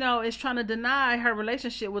up, you know, is trying to deny her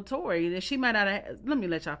relationship with Tory. And she might not have, let me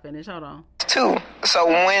let y'all finish. Hold on. Too. So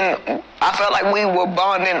when I felt like we were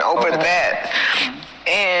bonding over that.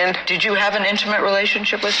 And did you have an intimate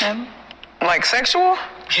relationship with him? Like sexual?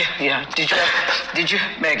 Yeah. Did you,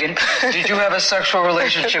 Megan, did you have a sexual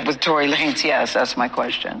relationship with Tory Lanez? Yes, that's my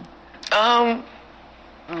question. I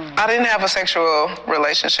didn't have a sexual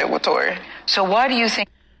relationship with Tory. So why do you think?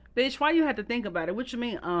 Bitch, why you had to think about it? What you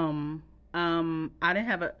mean? I didn't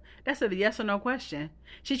have a. That's a yes or no question.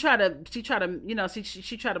 She tried to, you know,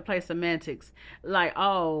 she tried to play semantics. Like,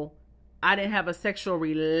 oh, I didn't have a sexual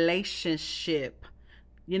relationship,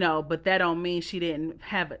 you know, but that don't mean she didn't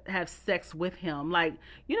have sex with him. Like,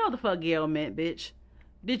 you know what the fuck Gail meant, bitch.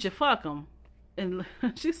 Did you fuck him? And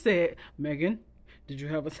she said, Megan, did you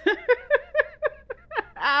have a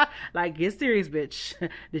like, get serious, bitch.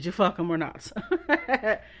 Did you fuck him or not?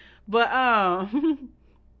 But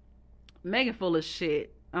Megan full of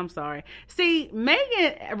shit. I'm sorry. See,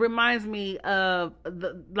 Megan reminds me of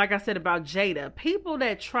like I said about Jada. People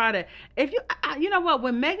that try to, you know what,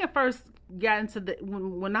 when Megan first got into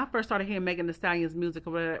when I first started hearing Megan Thee Stallion's music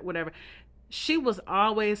or whatever, she was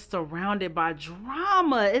always surrounded by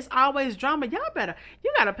drama. It's always drama. You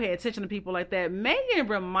gotta pay attention to people like that. Megan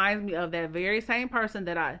reminds me of that very same person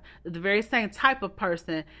the very same type of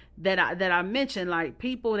person that I mentioned, like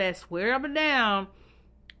people that swear up and down,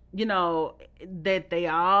 you know, that they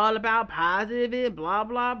all about positive, blah,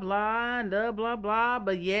 blah, blah, and blah, blah, blah,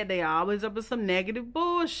 but yet they always up with some negative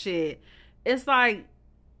bullshit. It's like,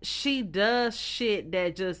 she does shit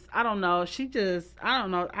that just, I don't know. I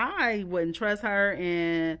don't know. I wouldn't trust her.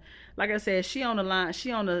 And like I said, she on the line.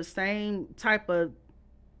 She on the same type of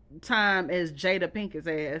time as Jada Pinkett's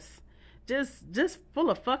ass. Just full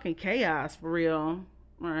of fucking chaos, for real.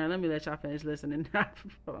 All right, let me let y'all finish listening.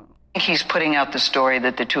 Hold on. He's putting out the story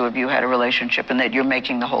that the two of you had a relationship and that you're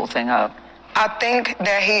making the whole thing up. I think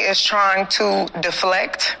that he is trying to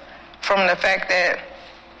deflect from the fact that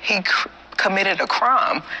he committed a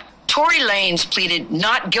crime. Tory Lanez pleaded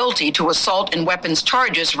not guilty to assault and weapons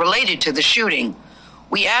charges related to the shooting.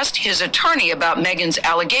 We asked his attorney about Megan's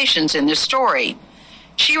allegations in this story.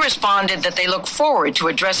 She responded that they look forward to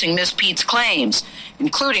addressing Ms. Pete's claims,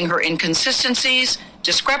 including her inconsistencies,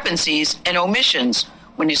 discrepancies, and omissions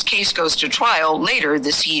when his case goes to trial later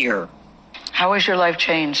this year. How has your life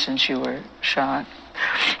changed since you were shot?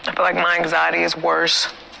 I feel like my anxiety is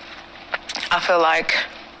worse. I feel like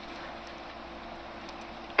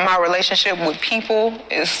my relationship with people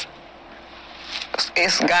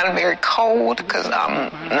it's gotten very cold because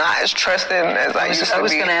I'm not as trusting as I used to be. I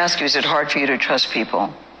was going to ask you, is it hard for you to trust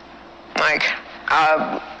people? Like,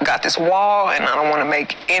 I've got this wall and I don't want to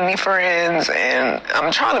make any friends and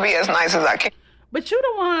I'm trying to be as nice as I can. But you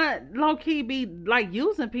don't want low-key be like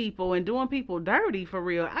using people and doing people dirty for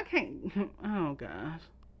real. I can't. Oh gosh.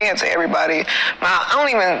 To everybody,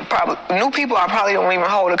 new people, I probably don't even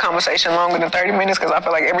hold a conversation longer than 30 minutes because I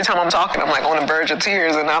feel like every time I'm talking, I'm like on the verge of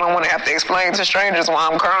tears and I don't want to have to explain to strangers why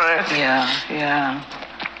I'm crying. Yeah.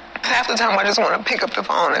 Half the time I just want to pick up the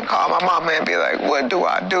phone and call my mama and be like, what do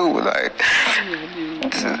I do? Like,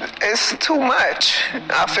 it's too much.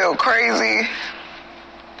 I feel crazy.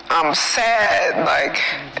 I'm sad,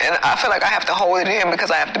 and I feel like I have to hold it in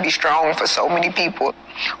because I have to be strong for so many people.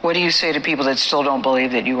 What do you say to people that still don't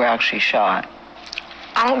believe that you were actually shot?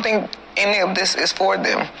 I don't think any of this is for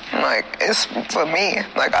them. It's for me.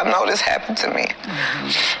 I know this happened to me.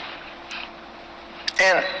 Mm-hmm.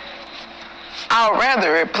 And I'd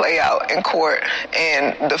rather it play out in court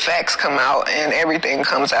and the facts come out and everything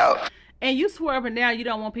comes out. And you swear up and down you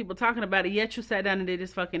don't want people talking about it, yet you sat down and did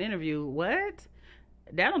this fucking interview. What?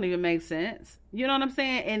 That don't even make sense. You know what I'm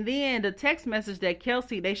saying? And then the text message that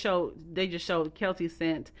Kelsey, they just showed Kelsey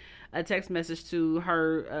sent a text message to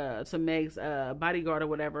her, to Meg's bodyguard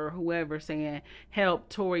or whoever, saying, help,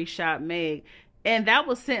 Tory shot Meg. And that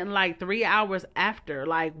was sent in 3 hours after.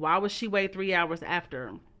 Why would she wait 3 hours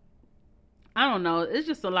after? I don't know. It's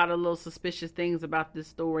just a lot of little suspicious things about this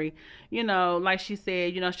story. Like she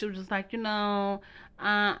said, she was just like, I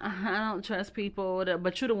don't trust people.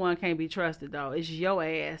 But you're the one can't be trusted, though. It's your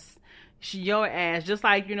ass. It's your ass. Just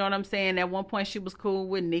like, you know what I'm saying? At one point, she was cool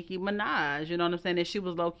with Nicki Minaj. You know what I'm saying? And she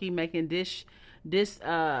was low-key making this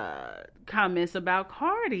comments about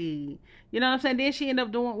Cardi. You know what I'm saying? Then she ended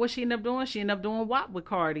up doing what she ended up doing. She ended up doing WAP with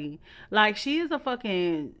Cardi. She is a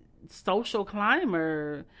fucking social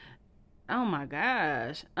climber. Oh my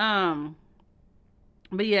gosh.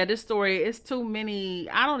 But yeah, this story, it's too many.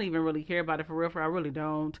 I don't even really care about it for real. I really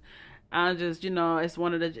don't. I just, it was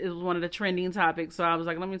one of the trending topics. So I was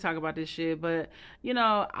like, let me talk about this shit. But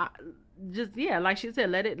like she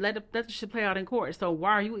said, let the shit play out in court. So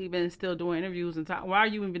why are you even still doing interviews why are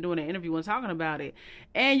you even doing an interview and talking about it?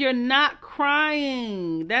 And you're not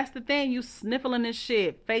crying. That's the thing. You sniffling this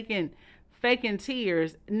shit, faking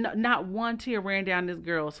tears. No, not one tear ran down this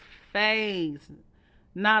girl's face.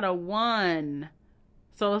 Not a one.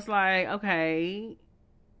 So it's like, okay.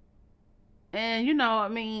 And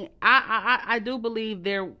I do believe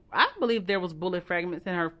I believe there was bullet fragments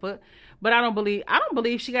in her foot, but I don't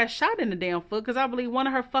believe she got shot in the damn foot, because I believe one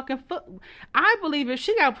of her fucking foot. I believe if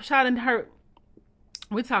she got shot in her,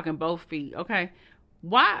 we're talking both feet, okay?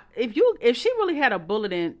 Why, if she really had a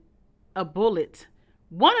bullet,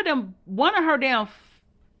 one of her damn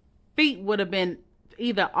feet would have been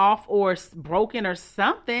either off or broken or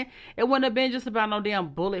something. It wouldn't have been just about no damn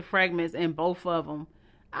bullet fragments in both of them.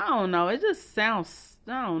 I don't know. It just sounds,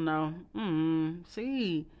 I don't know.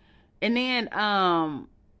 See. And then,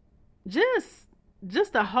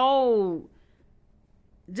 just the whole,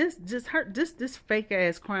 just her, this fake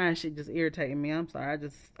ass crying shit just irritating me. I'm sorry. I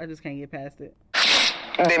just can't get past it.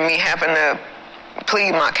 Then me having to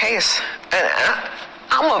plead my case. And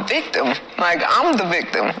I'm a victim. I'm the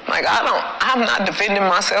victim. I'm not defending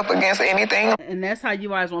myself against anything. And that's how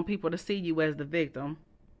you always want people to see you, as the victim.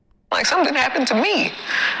 Something happened to me.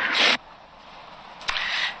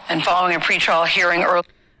 And following a pretrial hearing early.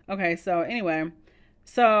 Okay, so anyway.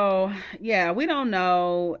 So, yeah, we don't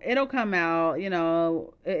know. It'll come out,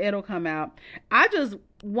 it'll come out. I just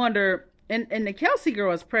wonder, and the Kelsey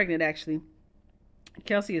girl is pregnant, actually.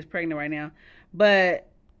 Kelsey is pregnant right now. But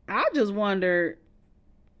I just wonder,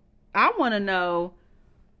 I want to know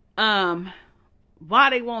why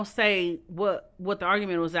they won't say what the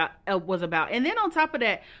argument was about. And then on top of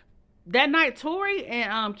that, that night Tory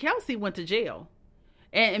and Kelsey went to jail.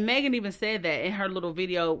 And Megan even said that in her little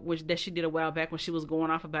video, that she did a while back when she was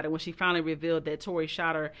going off about it, when she finally revealed that Tory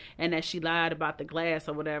shot her and that she lied about the glass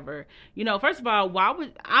or whatever. You know, first of all, why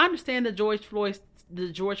would I understand the George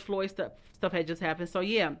Floyd stuff had just happened? So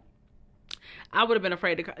yeah, I would have been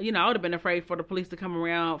afraid I would have been afraid for the police to come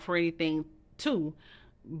around for anything too.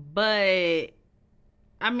 But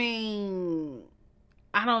I mean,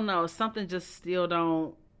 I don't know. Something just still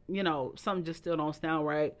don't sound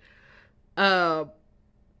right.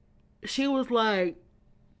 She was like,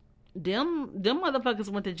 them motherfuckers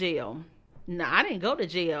went to jail. Nah, I didn't go to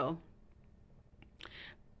jail.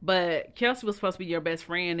 But Kelsey was supposed to be your best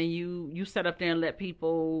friend, and you sat up there and let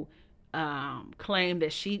people claim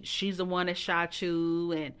that she's the one that shot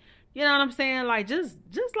you, and you know what I'm saying? Like, just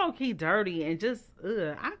low key dirty, and just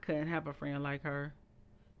I couldn't have a friend like her.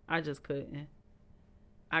 I just couldn't.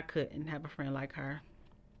 I couldn't have a friend like her.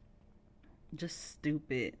 Just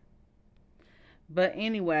stupid. But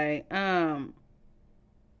anyway,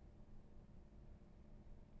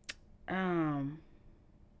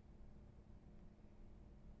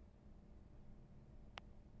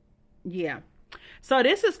 yeah. So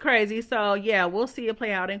this is crazy. So yeah, we'll see it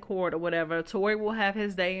play out in court or whatever. Tory will have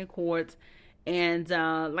his day in court. And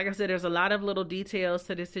like I said, there's a lot of little details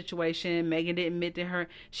to this situation. Megan didn't admit to her.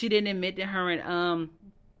 She didn't admit to her and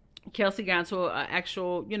Kelsey got into an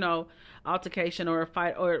actual, altercation or a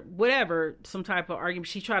fight or whatever, some type of argument.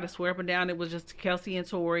 She tried to swear up and down it was just Kelsey and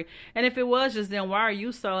Tory. And if it was just them, why are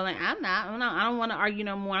you so like, I don't want to argue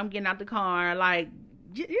no more. I'm getting out the car. Like,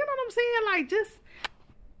 you know what I'm saying? Like, just,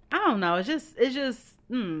 I don't know. It's just,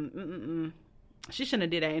 She shouldn't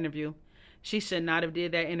have did that interview. She should not have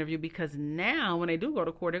did that interview, because now when they do go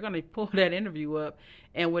to court, they're going to pull that interview up,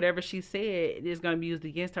 and whatever she said is going to be used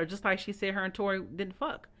against her, just like she said her and Tory didn't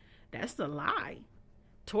fuck. That's a lie.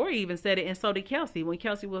 Tory even said it, and so did Kelsey. When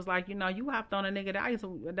Kelsey was like, you hopped on a nigga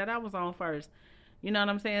that I was on first. You know what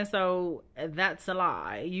I'm saying? So that's a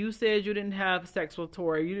lie. You said you didn't have sex with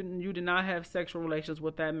Tory. You did not have sexual relations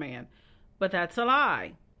with that man. But that's a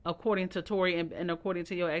lie, according to Tory and according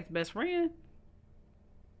to your ex-best friend.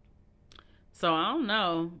 So I don't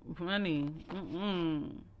know, honey.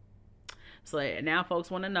 So now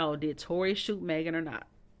folks want to know, did Tory shoot Megan or not?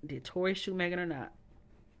 Did Tory shoot Megan or not?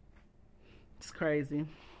 It's crazy.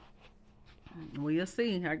 We'll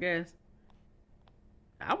see, I guess.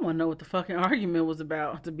 I want to know what the fucking argument was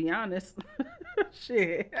about, to be honest.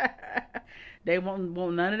 Shit. They won't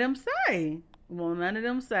none of them say. Won't none of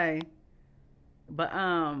them say. But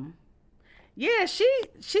yeah,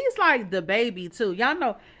 she's like the baby too. Y'all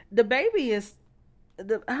know the baby is I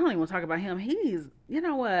don't even want to talk about him. He's, you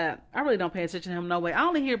know what? I really don't pay attention to him no way. I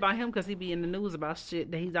only hear about him because he be in the news about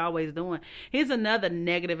shit that he's always doing. He's another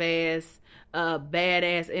negative ass,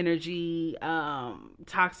 badass energy,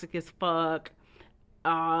 toxic as fuck.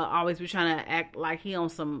 Always be trying to act like he on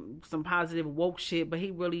some positive woke shit, but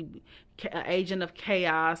he really agent of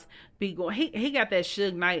chaos. He got that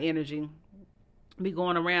Suge Knight energy. Be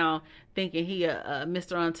going around thinking he a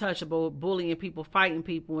Mr. Untouchable, bullying people, fighting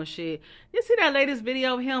people and shit. You see that latest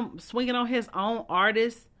video of him swinging on his own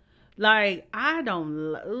artist? Like, I don't.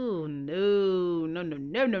 Ooh,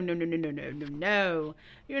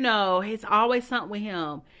 no. It's always something with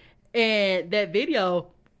him. And that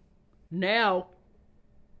video now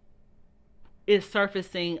is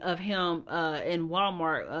surfacing of him in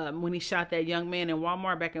Walmart when he shot that young man in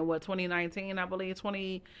Walmart back in 2019, I believe.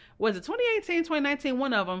 2018, 2019,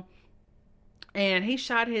 one of them. And he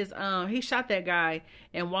shot that guy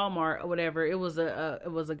in Walmart or whatever. It was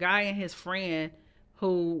a guy and his friend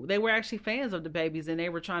who, they were actually fans of the babies, and they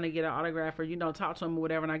were trying to get an autograph or talk to him or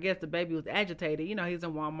whatever. And I guess the baby was agitated. He's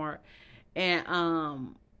in Walmart, and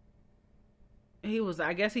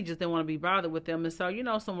I guess he just didn't want to be bothered with them. And so,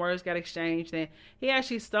 some words got exchanged, and he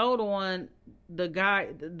actually stole on the guy.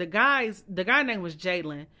 The guy name was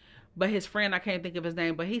Jalen, but his friend, I can't think of his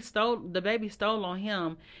name, but the baby stole on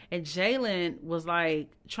him, and Jalen was like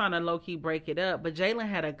trying to low key break it up, but Jalen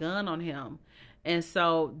had a gun on him. And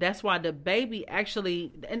so that's why the baby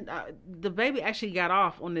actually got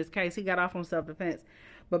off on this case. He got off on self-defense,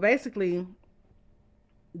 but basically,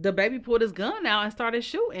 the baby pulled his gun out and started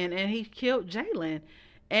shooting, and he killed Jalen.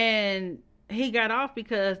 And he got off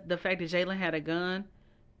because the fact that Jalen had a gun,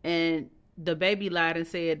 and the baby lied and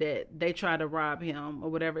said that they tried to rob him or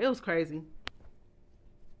whatever. It was crazy.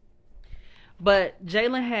 But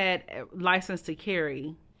Jalen had a license to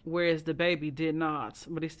carry, whereas the baby did not,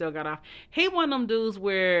 but he still got off. He one of them dudes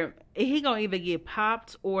where he gonna either get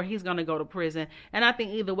popped or he's gonna go to prison, and I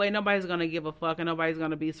think either way nobody's gonna give a fuck and nobody's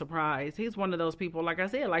gonna be surprised. He's one of those people, like I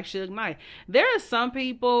said, like Suge Knight. There are some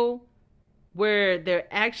people where their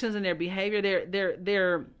actions and their behavior,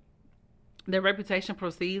 their reputation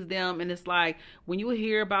precedes them, and it's like when you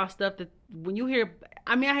hear about stuff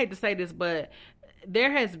I mean, I hate to say this, but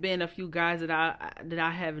there has been a few guys that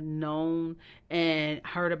I have known and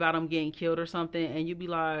heard about them getting killed or something, and you be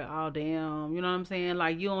like, oh damn, you know what I'm saying?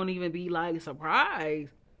 Like, you don't even be like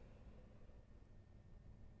surprised.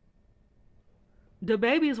 The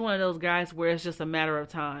baby is one of those guys where it's just a matter of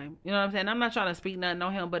time. You know what I'm saying? I'm not trying to speak nothing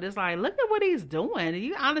on him, but it's like, look at what he's doing. Do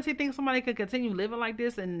you honestly think somebody could continue living like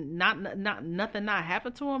this and nothing not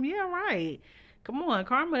happen to him? Yeah, right. Come on,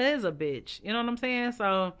 karma is a bitch. You know what I'm saying?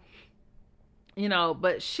 So, you know,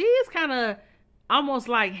 but she's kind of almost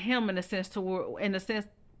like him in the sense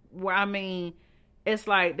where I mean, it's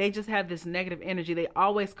like they just have this negative energy. They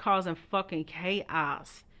always causing fucking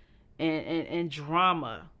chaos and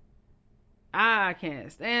drama. I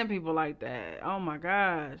can't stand people like that. Oh my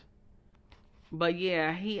gosh. But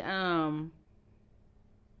yeah, he and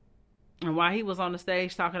while he was on the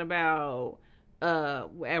stage talking about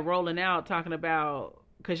at Rolling Out, talking about,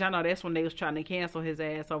 because y'all know that's when they was trying to cancel his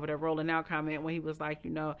ass over that Rolling Out comment when he was like, you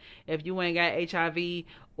know, if you ain't got HIV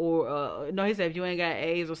or no, he said if you ain't got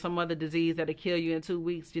AIDS or some other disease that'll kill you in 2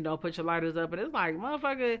 weeks, you know, put your lighters up. And it's like,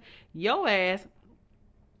 motherfucker, your ass,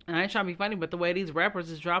 I ain't trying to be funny, but the way these rappers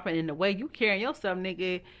is dropping and the way you carrying yourself,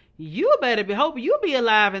 nigga, you better be hoping you be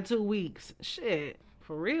alive in 2 weeks. Shit,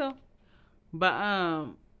 for real.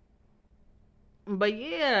 But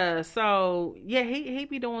yeah, so yeah, he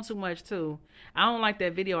be doing too much too. I don't like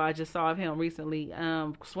that video I just saw of him recently,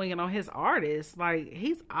 swinging on his artist. Like,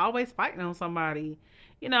 he's always fighting on somebody.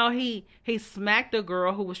 You know, he smacked a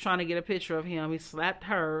girl who was trying to get a picture of him. He slapped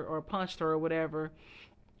her or punched her or whatever.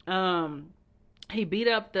 He beat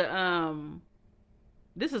up the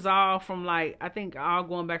this is all from, like, I think all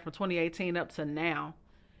going back from 2018 up to now.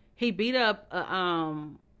 He beat up a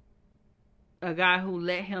guy who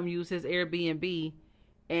let him use his Airbnb,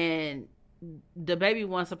 and the baby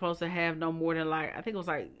wasn't supposed to have no more than, like, I think it was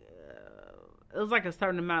like a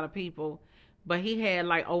certain amount of people, but he had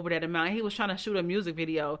like over that amount. He was trying to shoot a music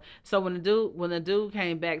video. So when the dude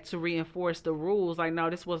came back to reinforce the rules, like,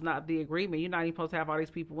 no, this was not the agreement. You're not even supposed to have all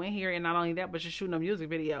these people in here, and not only that, but you're shooting a music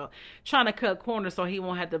video, trying to cut corners so he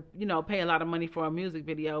won't have to, you know, pay a lot of money for a music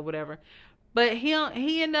video or whatever. But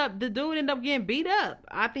the dude ended up getting beat up.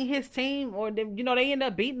 I think his team, or they end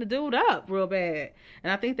up beating the dude up real bad.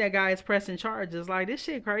 And I think that guy is pressing charges. Like, this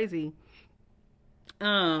shit crazy.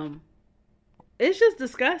 It's just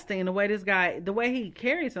disgusting the way he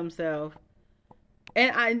carries himself.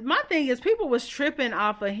 And my thing is, people was tripping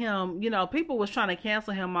off of him. You know, people was trying to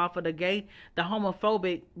cancel him off of the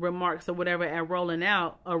homophobic remarks or whatever at Rolling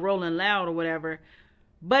Loud or whatever.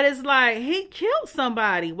 But it's like, he killed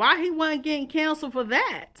somebody. Why he wasn't getting canceled for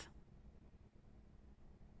that?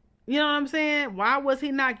 You know what I'm saying? Why was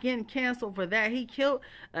he not getting canceled for that? He killed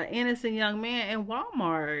an innocent young man in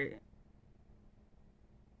Walmart.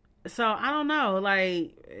 So I don't know,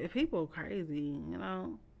 like, people crazy, you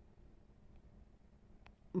know.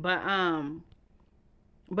 But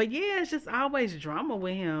yeah, it's just always drama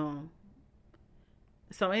with him.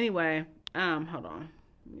 So anyway, hold on,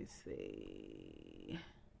 let me see.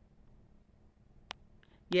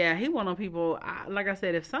 Yeah, he one of people. Like I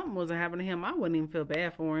said, if something was to happen to him, I wouldn't even feel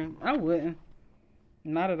bad for him. I wouldn't,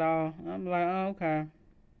 not at all. I'm like, oh, okay,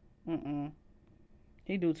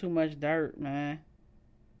 he do too much dirt, man.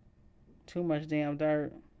 Too much damn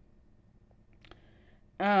dirt.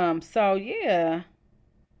 So yeah,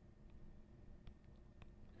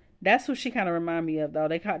 that's who she kind of remind me of, though.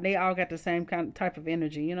 They all got the same type of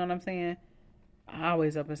energy. You know what I'm saying?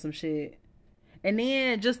 Always up in some shit. And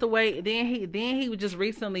then just the way, then he was just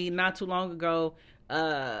recently, not too long ago,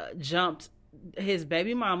 jumped his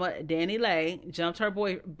baby mama, Danny Lay, jumped her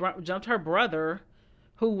brother,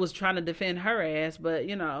 who was trying to defend her ass, but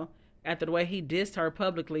you know, after the way he dissed her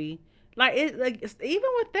publicly. Even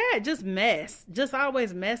with that, just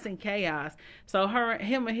always mess and chaos. So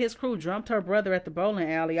him and his crew jumped her brother at the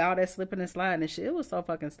bowling alley, all that slipping and sliding and shit. It was so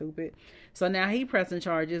fucking stupid. So now he pressing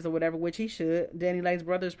charges or whatever, which he should. Danny Lay's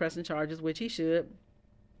brother's pressing charges, which he should.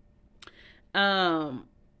 It's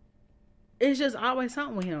just always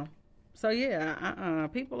something with him. So yeah,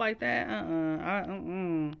 people like that,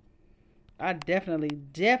 I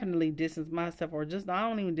definitely distance myself, or just, I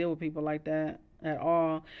don't even deal with people like that at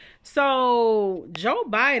all. So Joe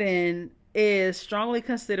Biden is strongly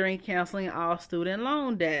considering canceling all student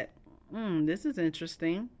loan debt. This is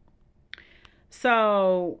interesting.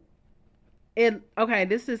 So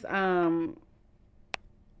this is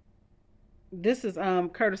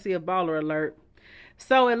courtesy of Baller Alert.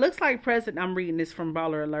 So it looks like President. I'm reading this from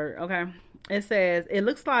Baller Alert. Okay, it says it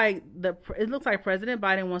looks like President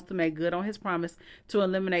Biden wants to make good on his promise to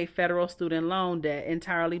eliminate federal student loan debt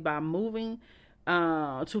entirely by moving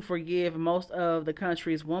to forgive most of the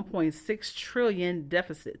country's 1.6 trillion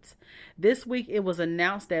deficits. This week, it was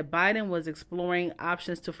announced that Biden was exploring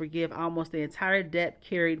options to forgive almost the entire debt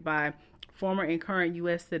carried by former and current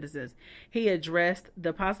U.S. citizens. He addressed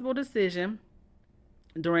the possible decision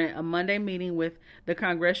during a Monday meeting with the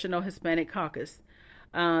Congressional Hispanic Caucus.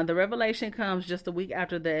 The revelation comes just a week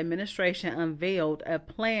after the administration unveiled a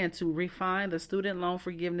plan to refine the student loan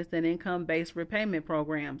forgiveness and income-based repayment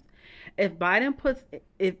programs. If Biden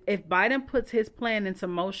puts his plan into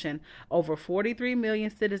motion, over 43 million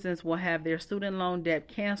citizens will have their student loan debt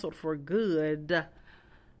canceled for good.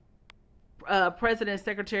 President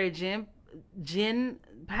Secretary Jen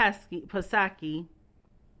Psaki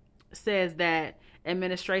says that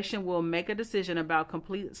administration will make a decision about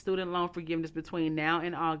complete student loan forgiveness between now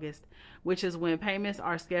and August, which is when payments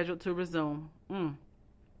are scheduled to resume.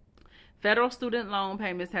 Federal student loan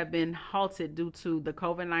payments have been halted due to the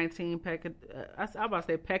COVID-19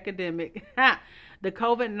 the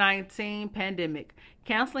COVID-19 pandemic.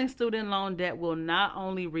 Canceling student loan debt will not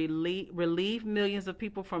only relieve millions of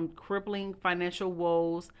people from crippling financial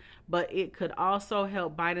woes, but it could also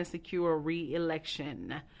help Biden secure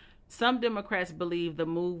re-election. Some Democrats believe the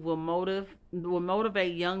move will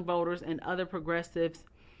motivate young voters and other progressives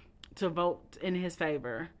to vote in his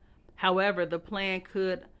favor. However, the plan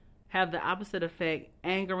could have the opposite effect,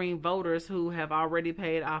 angering voters who have already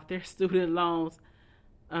paid off their student loans.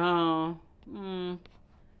 Well,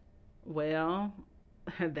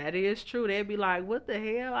 that is true. They'd be like, what the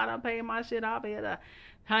hell? I done paid my shit off here.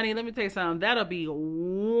 Honey, let me tell you something. That'll be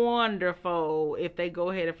wonderful if they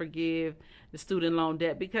go ahead and forgive the student loan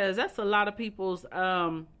debt, because that's a lot of people's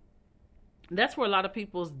that's where a lot of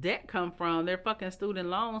people's debt come from, their fucking student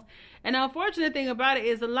loans. And the unfortunate thing about it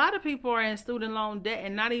is a lot of people are in student loan debt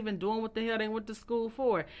and not even doing what the hell they went to school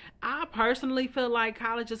for. I personally feel like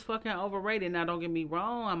college is fucking overrated. Now, don't get me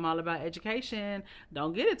wrong. I'm all about education.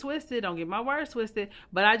 Don't get it twisted. Don't get my words twisted.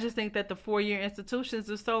 But I just think that the 4-year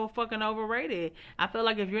institutions are so fucking overrated. I feel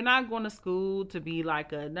like if you're not going to school to be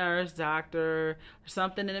like a nurse, doctor, or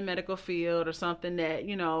something in the medical field, or something that,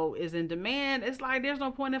 you know, is in demand, it's like there's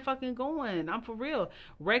no point in fucking going. I'm for real.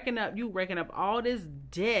 Raking up all this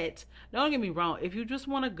debt. Don't get me wrong. If you just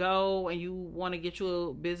want to go and you want to get you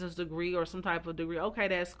a business degree or some type of degree, okay,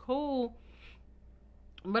 that's cool.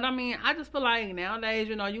 But I mean, I just feel like nowadays,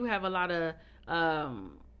 you know, you have a lot of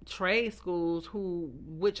trade schools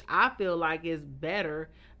which I feel like is better,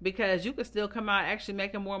 because you could still come out actually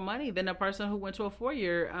making more money than a person who went to a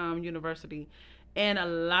 4-year university. And a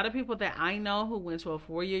lot of people that I know who went to a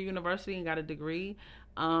 4-year university and got a degree,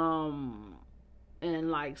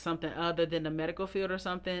 in like something other than the medical field or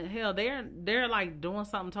something, hell, they're like doing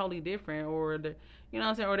something totally different, or you know what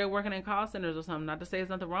I'm saying, or they're working in call centers or something. Not to say there's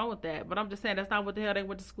nothing wrong with that, but I'm just saying that's not what the hell they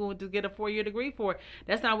went to school to get a 4-year degree for.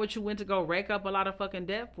 That's not what you went to go rake up a lot of fucking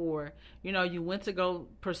debt for. You know, you went to go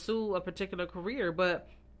pursue a particular career, but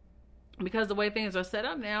because the way things are set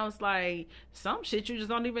up now, it's like some shit you just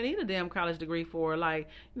don't even need a damn college degree for. Like,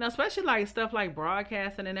 you know, especially like stuff like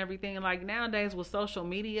broadcasting and everything. Like nowadays with social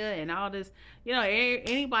media and all this, you know,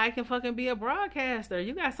 anybody can fucking be a broadcaster.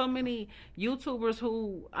 You got so many YouTubers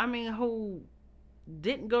who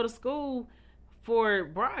didn't go to school for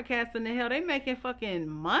broadcasting. The hell, they making fucking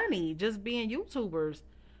money just being YouTubers.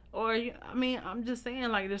 Or, I mean, I'm just saying,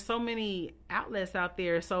 like, there's so many outlets out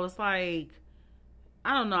there. So it's like,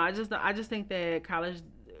 I don't know. I just think that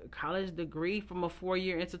college degree from a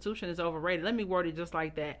 4-year institution is overrated. Let me word it just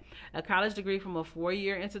like that. A college degree from a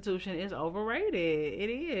 4-year institution is overrated. It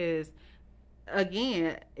is.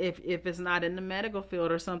 Again, if it's not in the medical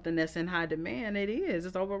field or something that's in high demand, it is.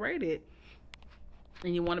 It's overrated.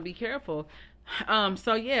 And you want to be careful.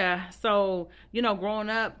 So you know, growing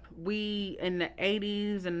up, we in the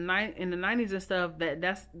 80s and in the 90s and stuff,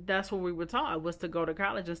 that's what we were taught, was to go to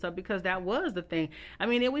college and stuff, because that was the thing. I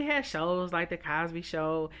mean, then we had shows like the Cosby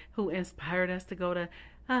Show who inspired us to go to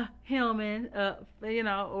Hillman, you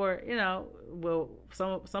know, or, you know, well,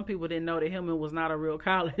 some people didn't know that Hillman was not a real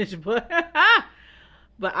college, but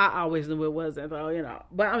but I always knew it wasn't, though, you know.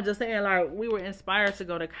 But I'm just saying, like, we were inspired to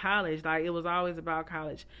go to college. Like, it was always about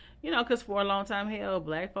college. You know, because for a long time, hell,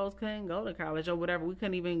 black folks couldn't go to college or whatever. We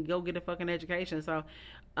couldn't even go get a fucking education. So,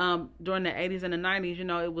 during the 80s and the 90s, you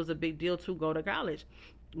know, it was a big deal to go to college.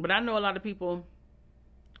 But I know a lot of people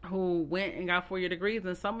who went and got 4-year degrees,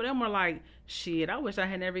 and some of them were like, shit, I wish I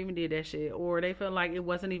had never even did that shit, or they feel like it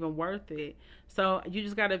wasn't even worth it. So you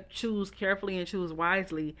just got to choose carefully and choose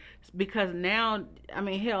wisely, because now, I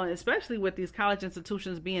mean, hell, especially with these college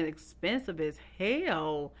institutions being expensive as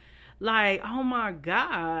hell, like, oh my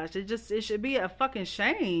gosh, it should be a fucking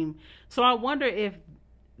shame. So I wonder if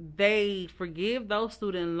they forgive those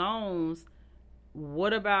student loans,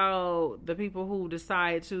 what about the people who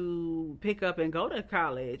decide to pick up and go to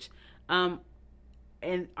college? And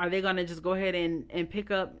are they going to just go ahead and pick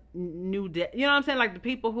up new debt? You know what I'm saying? Like the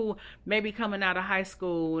people who may be coming out of high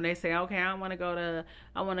school and they say, okay, I want to go to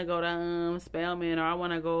Spelman, or I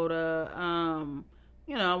want to go to,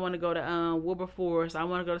 I want to go to Wilberforce, I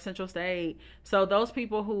want to go to Central State. So those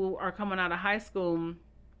people who are coming out of high school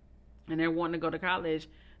and they're wanting to go to college,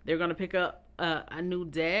 they're going to pick up a new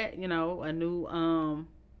debt, a new,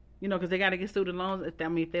 because they got to get student loans. If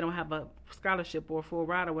they don't have a scholarship or a full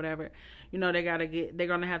ride or whatever, they're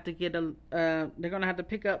going to have to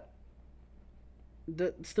pick up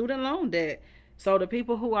the student loan debt. So the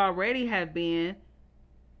people who already have been,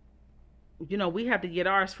 we have to get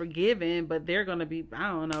ours forgiven, but they're going to be, I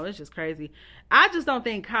don't know, it's just crazy. I just don't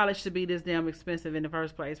think college should be this damn expensive in the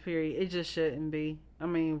first place, period. It just shouldn't be. I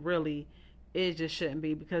mean, really, it just shouldn't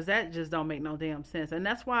be, because that just don't make no damn sense. And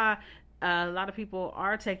that's why a lot of people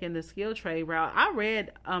are taking the skill trade route. I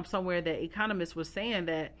read somewhere that economists was saying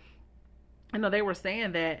that, they were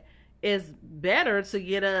saying that it's better to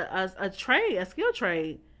get a skill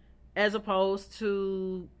trade, as opposed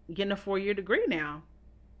to getting a 4-year degree now.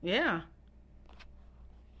 Yeah.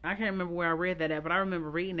 I can't remember where I read that at, but I remember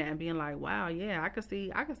reading that and being like, wow, yeah, I could see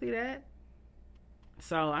that.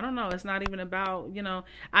 So I don't know. It's not even about,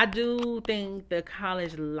 I do think the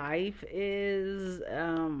college life is,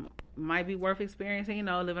 might be worth experiencing,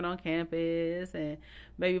 living on campus and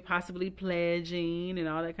maybe possibly pledging and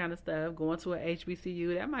all that kind of stuff, going to an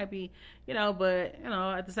HBCU. That might be, but,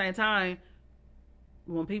 at the same time,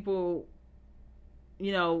 when people,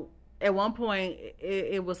 at one point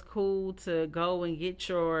it was cool to go and get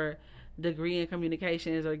your degree in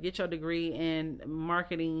communications or get your degree in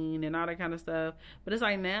marketing and all that kind of stuff. But it's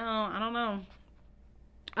like now, I don't know.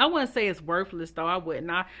 I wouldn't say it's worthless though. I wouldn't.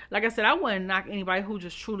 Like I said, I wouldn't knock anybody who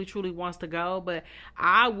just truly wants to go, but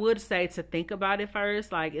I would say to think about it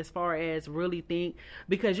first, like as far as really think,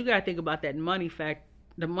 because you gotta think about that money factor.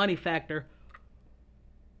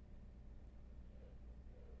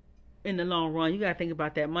 In the long run, you gotta think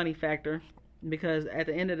about that money factor, because at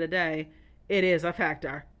the end of the day, it is a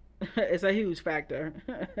factor. It's a huge factor.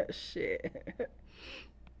 Shit.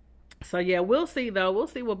 So yeah, we'll see though. We'll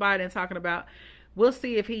see what Biden's talking about. We'll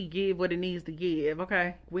see if he give what it needs to give.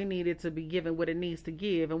 Okay, we need it to be given what it needs to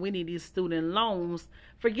give, and we need these student loans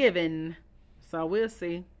forgiven. So we'll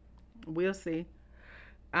see.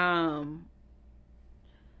 So I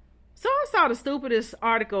saw the stupidest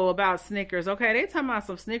article about Snickers. Okay, they talking about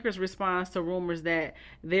some Snickers response to rumors that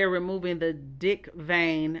they're removing the dick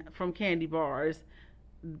vein from candy bars.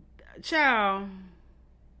 Child,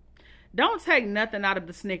 don't take nothing out of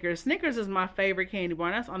the Snickers. Snickers is my favorite candy bar,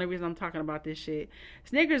 and that's the only reason I'm talking about this shit.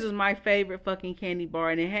 Snickers is my favorite fucking candy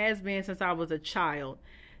bar, and it has been since I was a child.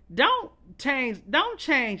 Don't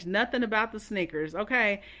change nothing about the Snickers,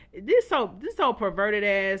 okay? This whole perverted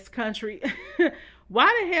ass country.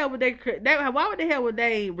 Why the hell would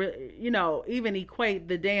they even equate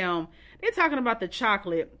the damn? They're talking about the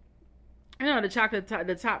chocolate. The chocolate,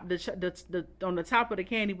 on the top of the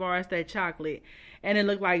candy bar is that chocolate, and it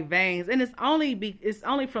looked like veins. And it's only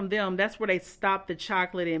from them. That's where they stop the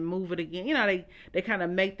chocolate and move it again. They kind of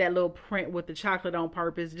make that little print with the chocolate on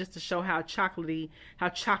purpose, just to show how chocolatey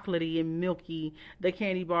and milky the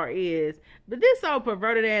candy bar is. But this old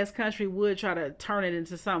perverted ass country would try to turn it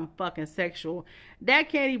into something fucking sexual. That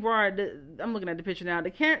candy bar, I'm looking at the picture now. The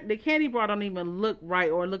candy bar don't even look right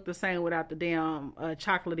or look the same without the damn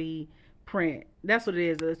chocolatey print. That's what it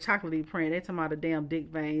is, a chocolatey print. They talking about a damn dick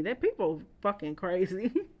vein. That people fucking crazy.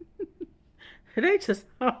 They just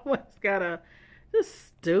always gotta, just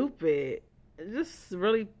stupid. Just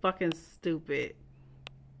really fucking stupid.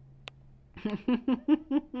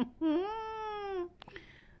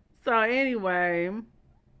 So anyway,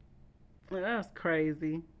 that's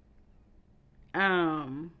crazy.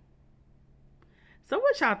 So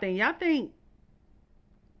what y'all think? Y'all think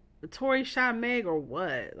Tory shot Meg or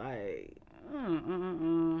what? Like,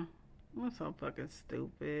 That's so fucking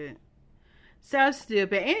stupid. So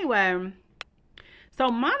stupid. Anyway, So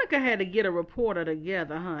Monica had to get a reporter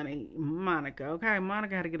together, honey. Monica, okay?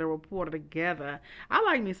 Monica had to get a reporter together. I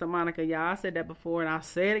like me some Monica, y'all. I said that before and I'll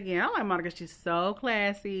say it again. I like Monica. She's so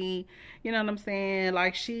classy. You know what I'm saying?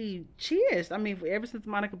 Like she is. I mean, ever since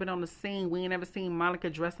Monica been on the scene, we ain't ever seen Monica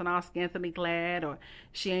dressing all scantily clad, or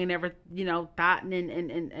she ain't ever, thotting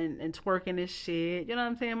and twerking and shit. You know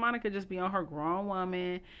what I'm saying? Monica just be on her grown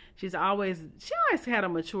woman. She always had a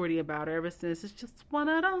maturity about her ever since. It's just one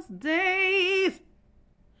of those days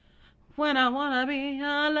when I wanna be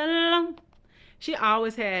all alone. She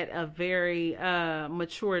always had a very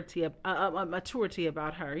maturity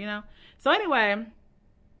about her, So anyway,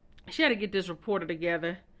 she had to get this reporter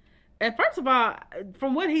together. And first of all,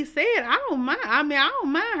 from what he said, I don't mind. I mean, I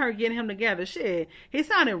don't mind her getting him together. Shit, he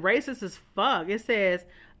sounded racist as fuck. It says,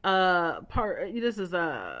 this is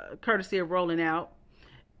courtesy of Rolling Out.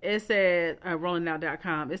 It says,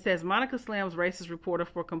 rollingout.com. It says, Monica slams racist reporter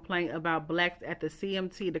for complaint about blacks at the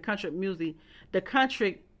CMT,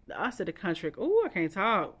 ooh, I can't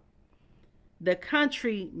talk. The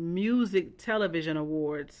Country Music Television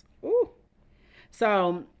Awards. Ooh.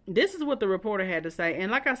 So, this is what the reporter had to say.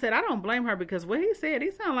 And like I said, I don't blame her, because what he said, he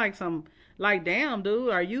sounded like damn,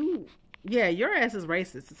 dude, your ass is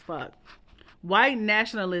racist as fuck. White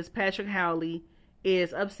nationalist Patrick Howley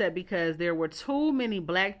is upset because there were too many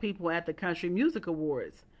black people at the Country Music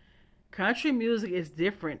Awards. Country music is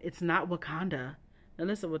different. It's not Wakanda. Now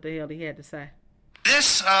listen what the hell he had to say.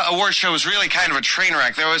 This award show was really kind of a train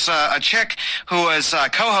wreck. There was a chick who was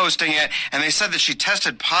co-hosting it, and they said that she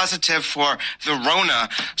tested positive for the Rona.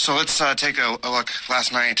 So let's take a look.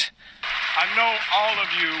 Last night, I know all of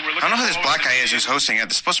you were looking. I don't know who this black guy is who's hosting it.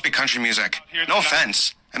 It's supposed to be country music. No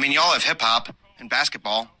offense. I mean, y'all have hip-hop and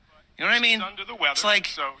basketball. You know what I mean? It's like,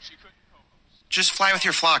 just fly with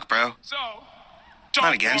your flock, bro.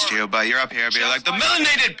 Not against you, but you're up here being like, the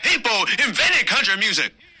melanated people invented country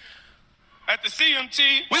music. At the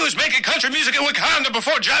CMT, we was making country music in Wakanda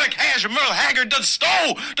before Johnny Cash and Merle Haggard done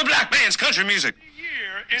stole the black man's country music.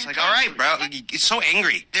 It's like, all right, bro. It's so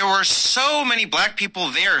angry. There were so many black people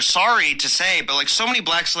there, sorry to say, but like so many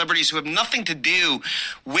black celebrities who have nothing to do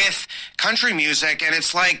with country music, and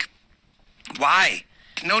it's like, why?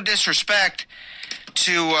 No disrespect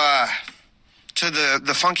to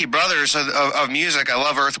the funky brothers of music. I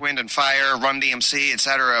love Earth, Wind, and Fire, Run DMC,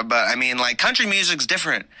 etc. But I mean, like, country music's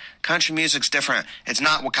different. Country music's different. It's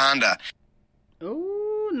not Wakanda.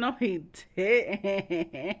 Ooh, no, he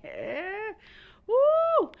didn't.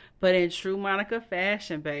 Ooh, but in true Monica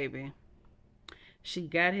fashion, baby, she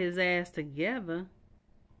got his ass together.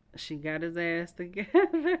 He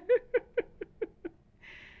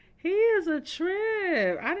is a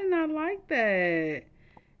trip. I did not like that.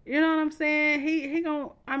 You know what I'm saying?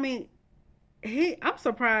 I'm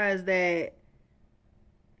surprised a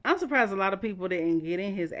lot of people didn't get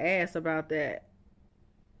in his ass about that.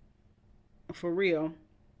 For real.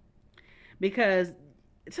 Because,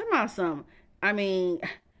 talking about something, I mean,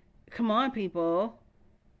 come on, people.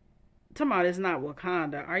 Talking about it's not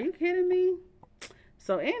Wakanda. Are you kidding me?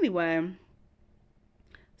 So anyway,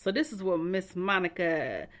 this is what Miss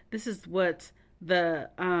Monica, this is what the,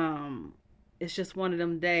 it's just one of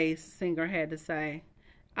them days singer had to say.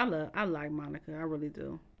 I like Monica. I really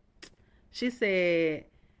do. She said,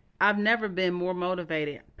 I've never been more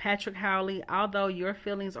motivated. Patrick Howley, although your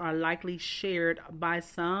feelings are likely shared by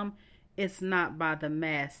some, it's not by the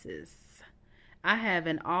masses. I have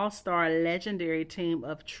an all-star legendary team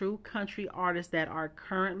of true country artists that are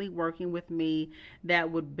currently working with me that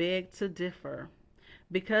would beg to differ.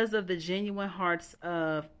 Because of the genuine hearts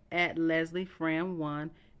of at Leslie Fram 1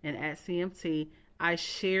 and at CMT, I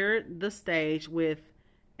shared the stage with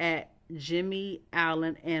at Jimmy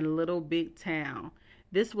Allen and Little Big Town.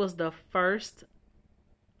 This was the first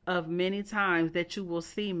of many times that you will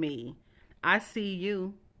see me. I see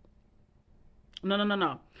you.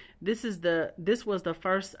 No. This was the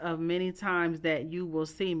first of many times that you will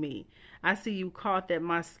see me. I see you caught that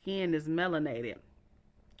my skin is melanated,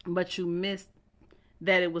 but you missed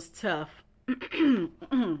that it was tough. Oh,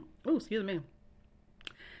 excuse me.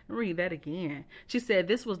 Read that again. She said,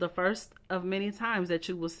 this was the first of many times that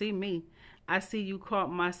you will see me. I see you caught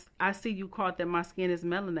that my skin is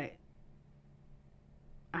melanated.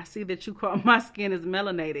 I see that you caught my skin is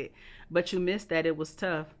melanated, but you missed that it was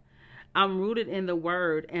tough. I'm rooted in the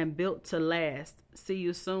word and built to last. See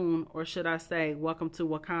you soon, or should I say, welcome to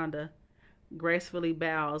Wakanda. Gracefully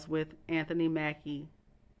bows with Anthony Mackie.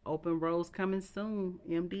 Open roads coming soon.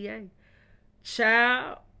 MDA.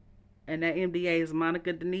 Child. And that MDA is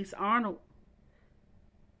Monica Denise Arnold.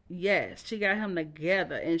 Yes, she got him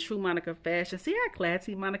together in true Monica fashion. See how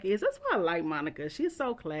classy Monica is? That's why I like Monica. She's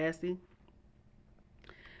so classy.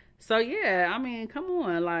 So yeah, I mean, come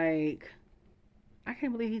on, like, I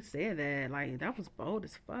can't believe he said that. Like, that was bold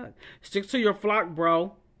as fuck. Stick to your flock,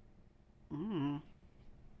 bro.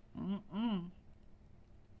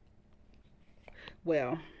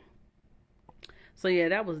 Well, so yeah,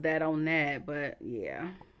 that was that on that, but yeah.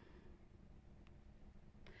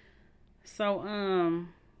 So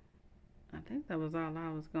I think that was all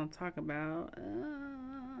I was gonna talk about.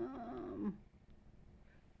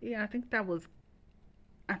 Yeah, I think that was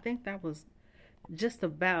just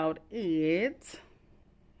about it.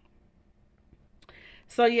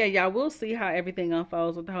 So yeah, y'all, we'll see how everything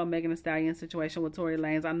unfolds with the whole Megan Thee Stallion situation with Tory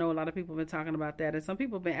Lanez. I know a lot of people have been talking about that, and some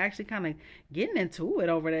people have been actually kind of getting into it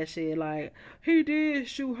over that shit. Like, he did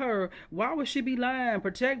shoot her. Why would she be lying?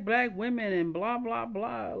 Protect black women and blah blah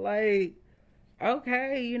blah. Like,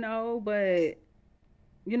 okay, but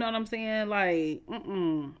you know what I'm saying? Like,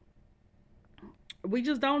 we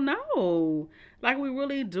just don't know. Like, we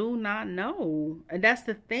really do not know, and that's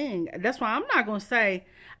the thing. That's why I'm not gonna say.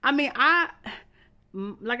 I mean,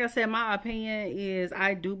 like I said, my opinion is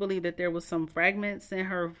I do believe that there was some fragments in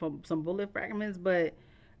her, some bullet fragments, but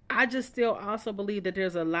I just still also believe that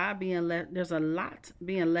there's a lot being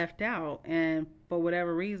left out, and for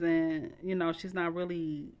whatever reason, she's not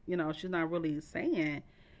really saying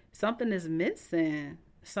something is missing.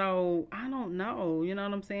 So I don't know, you know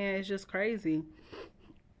what I'm saying? It's just crazy.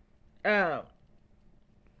 But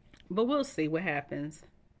we'll see what happens.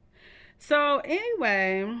 So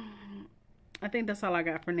anyway, I think that's all I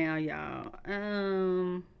got for now, y'all.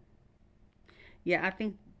 Yeah, I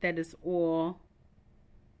think that is all.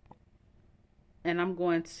 And I'm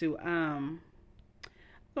going to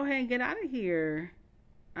go ahead and get out of here.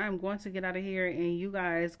 I'm going to get out of here, and you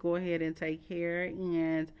guys go ahead and take care.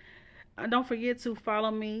 And don't forget to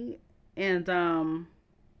follow me and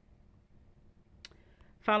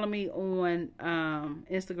follow me on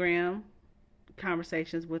Instagram,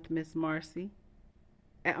 Conversations with Miss Marcy.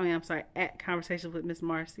 I'm sorry, at Conversations with Miss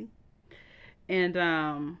Marcy. And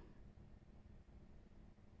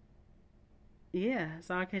yeah,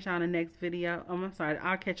 so I'll catch y'all on the next video. I'm sorry,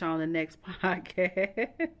 I'll catch y'all on the next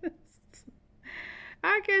podcast.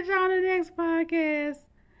 I'll catch y'all on the next podcast.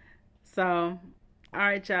 So, all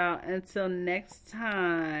right, y'all. Until next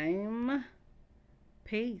time,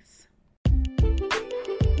 peace.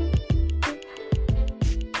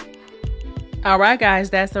 All right,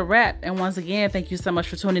 guys, that's a wrap. And once again, thank you so much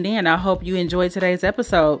for tuning in. I hope you enjoyed today's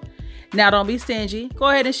episode. Now, don't be stingy. Go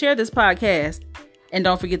ahead and share this podcast. And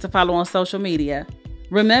don't forget to follow on social media.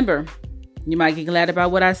 Remember, you might get glad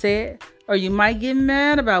about what I said, or you might get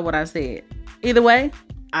mad about what I said. Either way,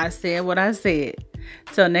 I said what I said.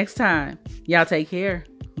 Till next time, y'all take care.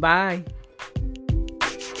 Bye.